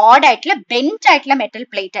 ബ്രോഡ് ആയിട്ടുള്ള ബെൻഡ് ആയിട്ടുള്ള മെറ്റൽ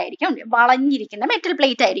പ്ലേറ്റ് ആയിരിക്കും, വളഞ്ഞിരിക്കുന്ന മെറ്റൽ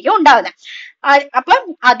പ്ലേറ്റ് ആയിരിക്കും ഉണ്ടാവുന്നത്. അപ്പം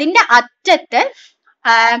അതിന്റെ അറ്റത്ത്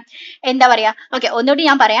എന്താ പറയാ, ഓക്കെ ഒന്നുകൂടി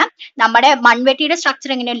ഞാൻ പറയാം. നമ്മുടെ മൺവെട്ടിയുടെ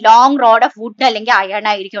സ്ട്രക്ചർ എങ്ങനെ? ലോങ് റോഡ് ഓഫ് വുഡ് അല്ലെങ്കിൽ അയൺ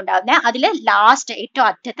ആയിരിക്കും ഉണ്ടാവുന്നത്. അതിൽ ലാസ്റ്റ് ഏറ്റവും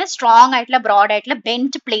അറ്റത്ത് സ്ട്രോങ് ആയിട്ടുള്ള ബ്രോഡ് ആയിട്ടുള്ള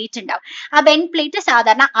ബെൻഡ് പ്ലേറ്റ് ഉണ്ടാവും. ആ ബെൻഡ് പ്ലേറ്റ്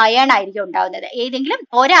സാധാരണ അയൺ ആയിരിക്കും ഉണ്ടാവുന്നത്. ഏതെങ്കിലും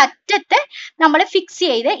ഒരറ്റത്ത് നമ്മൾ ഫിക്സ്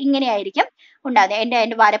ചെയ്ത് ഇങ്ങനെയായിരിക്കും ഉണ്ടാകുന്നത്.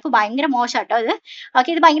 എന്റെ വരപ്പ് ഭയങ്കര മോശമാട്ടോ ഇത്. ഓക്കെ,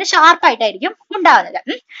 ഇത് ഭയങ്കര ഷാർപ്പായിട്ടായിരിക്കും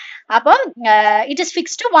ഉണ്ടാകുന്നത്. അപ്പം it is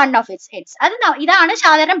fixed to one of its heads. ഇതാണ്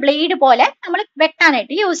സാധാരണ ബ്ലേഡ് പോലെ നമ്മൾ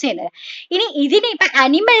വെട്ടാനായിട്ട് യൂസ് ചെയ്യുന്നത്. ഇനി ഇതിന് ഇപ്പൊ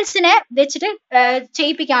അനിമൽസിനെ വെച്ചിട്ട്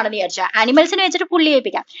ചെയ്യിപ്പിക്കുകയാണെന്ന് വിചാരിച്ചാൽ, അനിമൽസിനെ വെച്ചിട്ട് പുള്ളി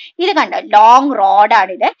ചെയ്യിപ്പിക്കാം. ഇത് കണ്ടോ, ലോങ്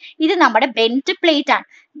റോഡാണിത്. ഇത് നമ്മുടെ ബെൻഡ് പ്ലേറ്റ് ആണ്.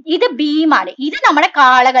 ഇത് ബീമാണ്. ഇത് നമ്മുടെ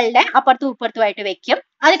കാളകളുടെ അപ്പുറത്തും ഇപ്പുറത്തുമായിട്ട് വെക്കും.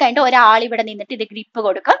 അത് കഴിഞ്ഞിട്ട് ഒരാൾ ഇവിടെ നിന്നിട്ട് ഇത് ഗ്രിപ്പ്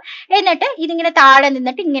കൊടുക്കും. എന്നിട്ട് ഇതിങ്ങനെ താഴെ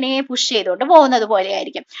നിന്നിട്ട് ഇങ്ങനെ പുഷ് ചെയ്തുകൊണ്ട് പോകുന്നത് പോലെ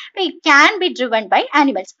ആയിരിക്കും. അപ്പൊ it can be driven by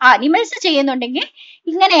animals. Animals ചെയ്യുന്നുണ്ടെങ്കിൽ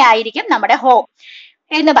ഇങ്ങനെയായിരിക്കും നമ്മുടെ ഹോ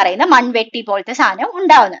എന്ന് പറയുന്ന മൺവെട്ടി പോലത്തെ സാധനം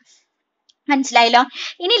ഉണ്ടാവുന്നത്. മനസ്സിലായല്ലോ?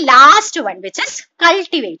 ഇനി last one which is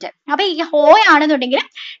cultivator. അപ്പൊ ഈ ഹോ ആണെന്നുണ്ടെങ്കിൽ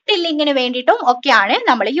ടില്ലിങ്ങിന് വേണ്ടിയിട്ടും ഒക്കെയാണ്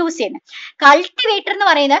നമ്മൾ യൂസ് ചെയ്യുന്നത്. കൾട്ടിവേറ്റർ എന്ന്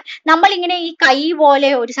പറയുന്നത് നമ്മളിങ്ങനെ ഈ കൈ പോലെ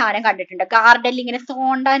ഒരു സാധനം കണ്ടിട്ടുണ്ട്, ഗാർഡനിൽ ഇങ്ങനെ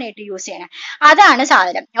തോണ്ടാനായിട്ട് യൂസ് ചെയ്യണം, അതാണ്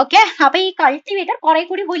സാധനം. ഓക്കെ, അപ്പൊ ഈ കൾട്ടിവേറ്റർ കുറെ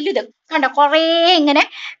കൂടി വലുത് കണ്ടോ, കുറെ ഇങ്ങനെ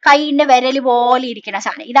കൈയിന്റെ വിരല് പോലെ ഇരിക്കുന്ന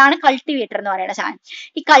സാധനം, ഇതാണ് കൾട്ടിവേറ്റർ എന്ന് പറയുന്ന സാധനം.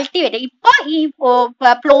 ഈ കൾട്ടിവേറ്റർ ഇപ്പൊ ഈ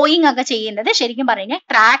പ്ലോയിങ് ഒക്കെ ചെയ്യുന്നത് ശരിക്കും പറഞ്ഞു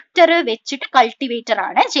ട്രാക്ടർ വെച്ചിട്ട് കൾട്ടിവേറ്റർ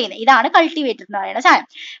ആണ് ചെയ്യുന്നത്. ഇതാണ് കൾട്ടിവേറ്റർ എന്ന് പറയുന്ന സാധനം.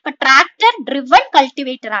 ഇപ്പൊ ട്രാക്ടർ ഡ്രിവൺ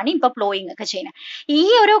കൾട്ടിവേറ്റർ ആണ് ഇപ്പൊ പ്ലോയിങ് ഒക്കെ ചെയ്യുന്നത്. ഈ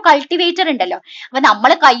ഒരു കൾട്ടിവേറ്റർ ഉണ്ടല്ലോ, അപ്പൊ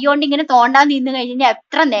നമ്മൾ കൈകൊണ്ട് ഇങ്ങനെ തോണ്ടാൻ നിന്ന് കഴിഞ്ഞാൽ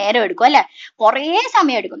എത്ര നേരം എടുക്കും അല്ലെ, കുറെ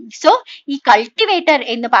സമയം എടുക്കും. സോ ഈ കൾട്ടിവേറ്റർ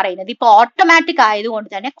എന്ന് പറയുന്നത് ഇപ്പൊ ഓട്ടോമാറ്റിക് ആയതുകൊണ്ട്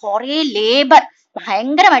തന്നെ കുറെ ലേബർ,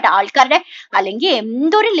 ഭയങ്കരമായിട്ട് ആൾക്കാരുടെ, അല്ലെങ്കിൽ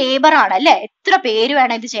എന്തൊരു ലേബർ ആണ് അല്ലെ, എത്ര പേര്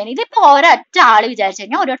വേണം ഇത് ചെയ്യാൻ. ഇതിപ്പോ ഒരൊറ്റ ആള് വിചാരിച്ചു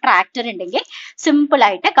കഴിഞ്ഞാൽ ഒരു ട്രാക്ടർ ഉണ്ടെങ്കിൽ സിമ്പിൾ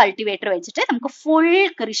ആയിട്ട് കൾട്ടിവേറ്റർ വെച്ചിട്ട് നമുക്ക് ഫുൾ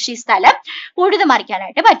കൃഷി സ്ഥലം ഉഴുതു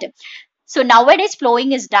മറിക്കാനായിട്ട് പറ്റും. So nowadays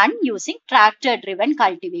plowing is done using tractor driven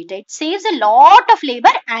cultivator. It saves a lot of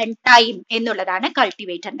labor and time എന്നുള്ളതാണ്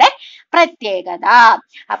കൾട്ടിവേറ്ററിന്റെ പ്രത്യേകത.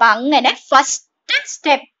 അപ്പൊ അങ്ങനെ ഫസ്റ്റ്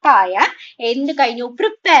സ്റ്റെപ്പായ എന്ത് കഴിഞ്ഞു?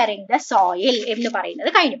 പ്രിപ്പയറിംഗ് ദ സോയിൽ എന്ന് പറയുന്നത്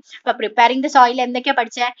കഴിഞ്ഞു. അപ്പൊ പ്രിപ്പയറിംഗ് ദ സോയിൽ എന്തൊക്കെയാ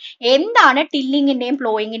പഠിച്ചേ? എന്താണ് ടില്ലിങ്ങിന്റെയും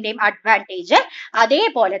പ്ലോയിങ്ങിന്റെയും അഡ്വാൻറ്റേജ്,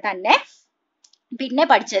 അതേപോലെ തന്നെ പിന്നെ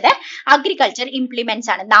പഠിച്ചത് അഗ്രികൾച്ചർ ഇംപ്ലിമെന്റ്സ്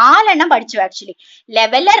ആണ്. 4 പഠിച്ചു ആക്ച്വലി.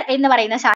 ലെവലർ എന്ന് പറയുന്ന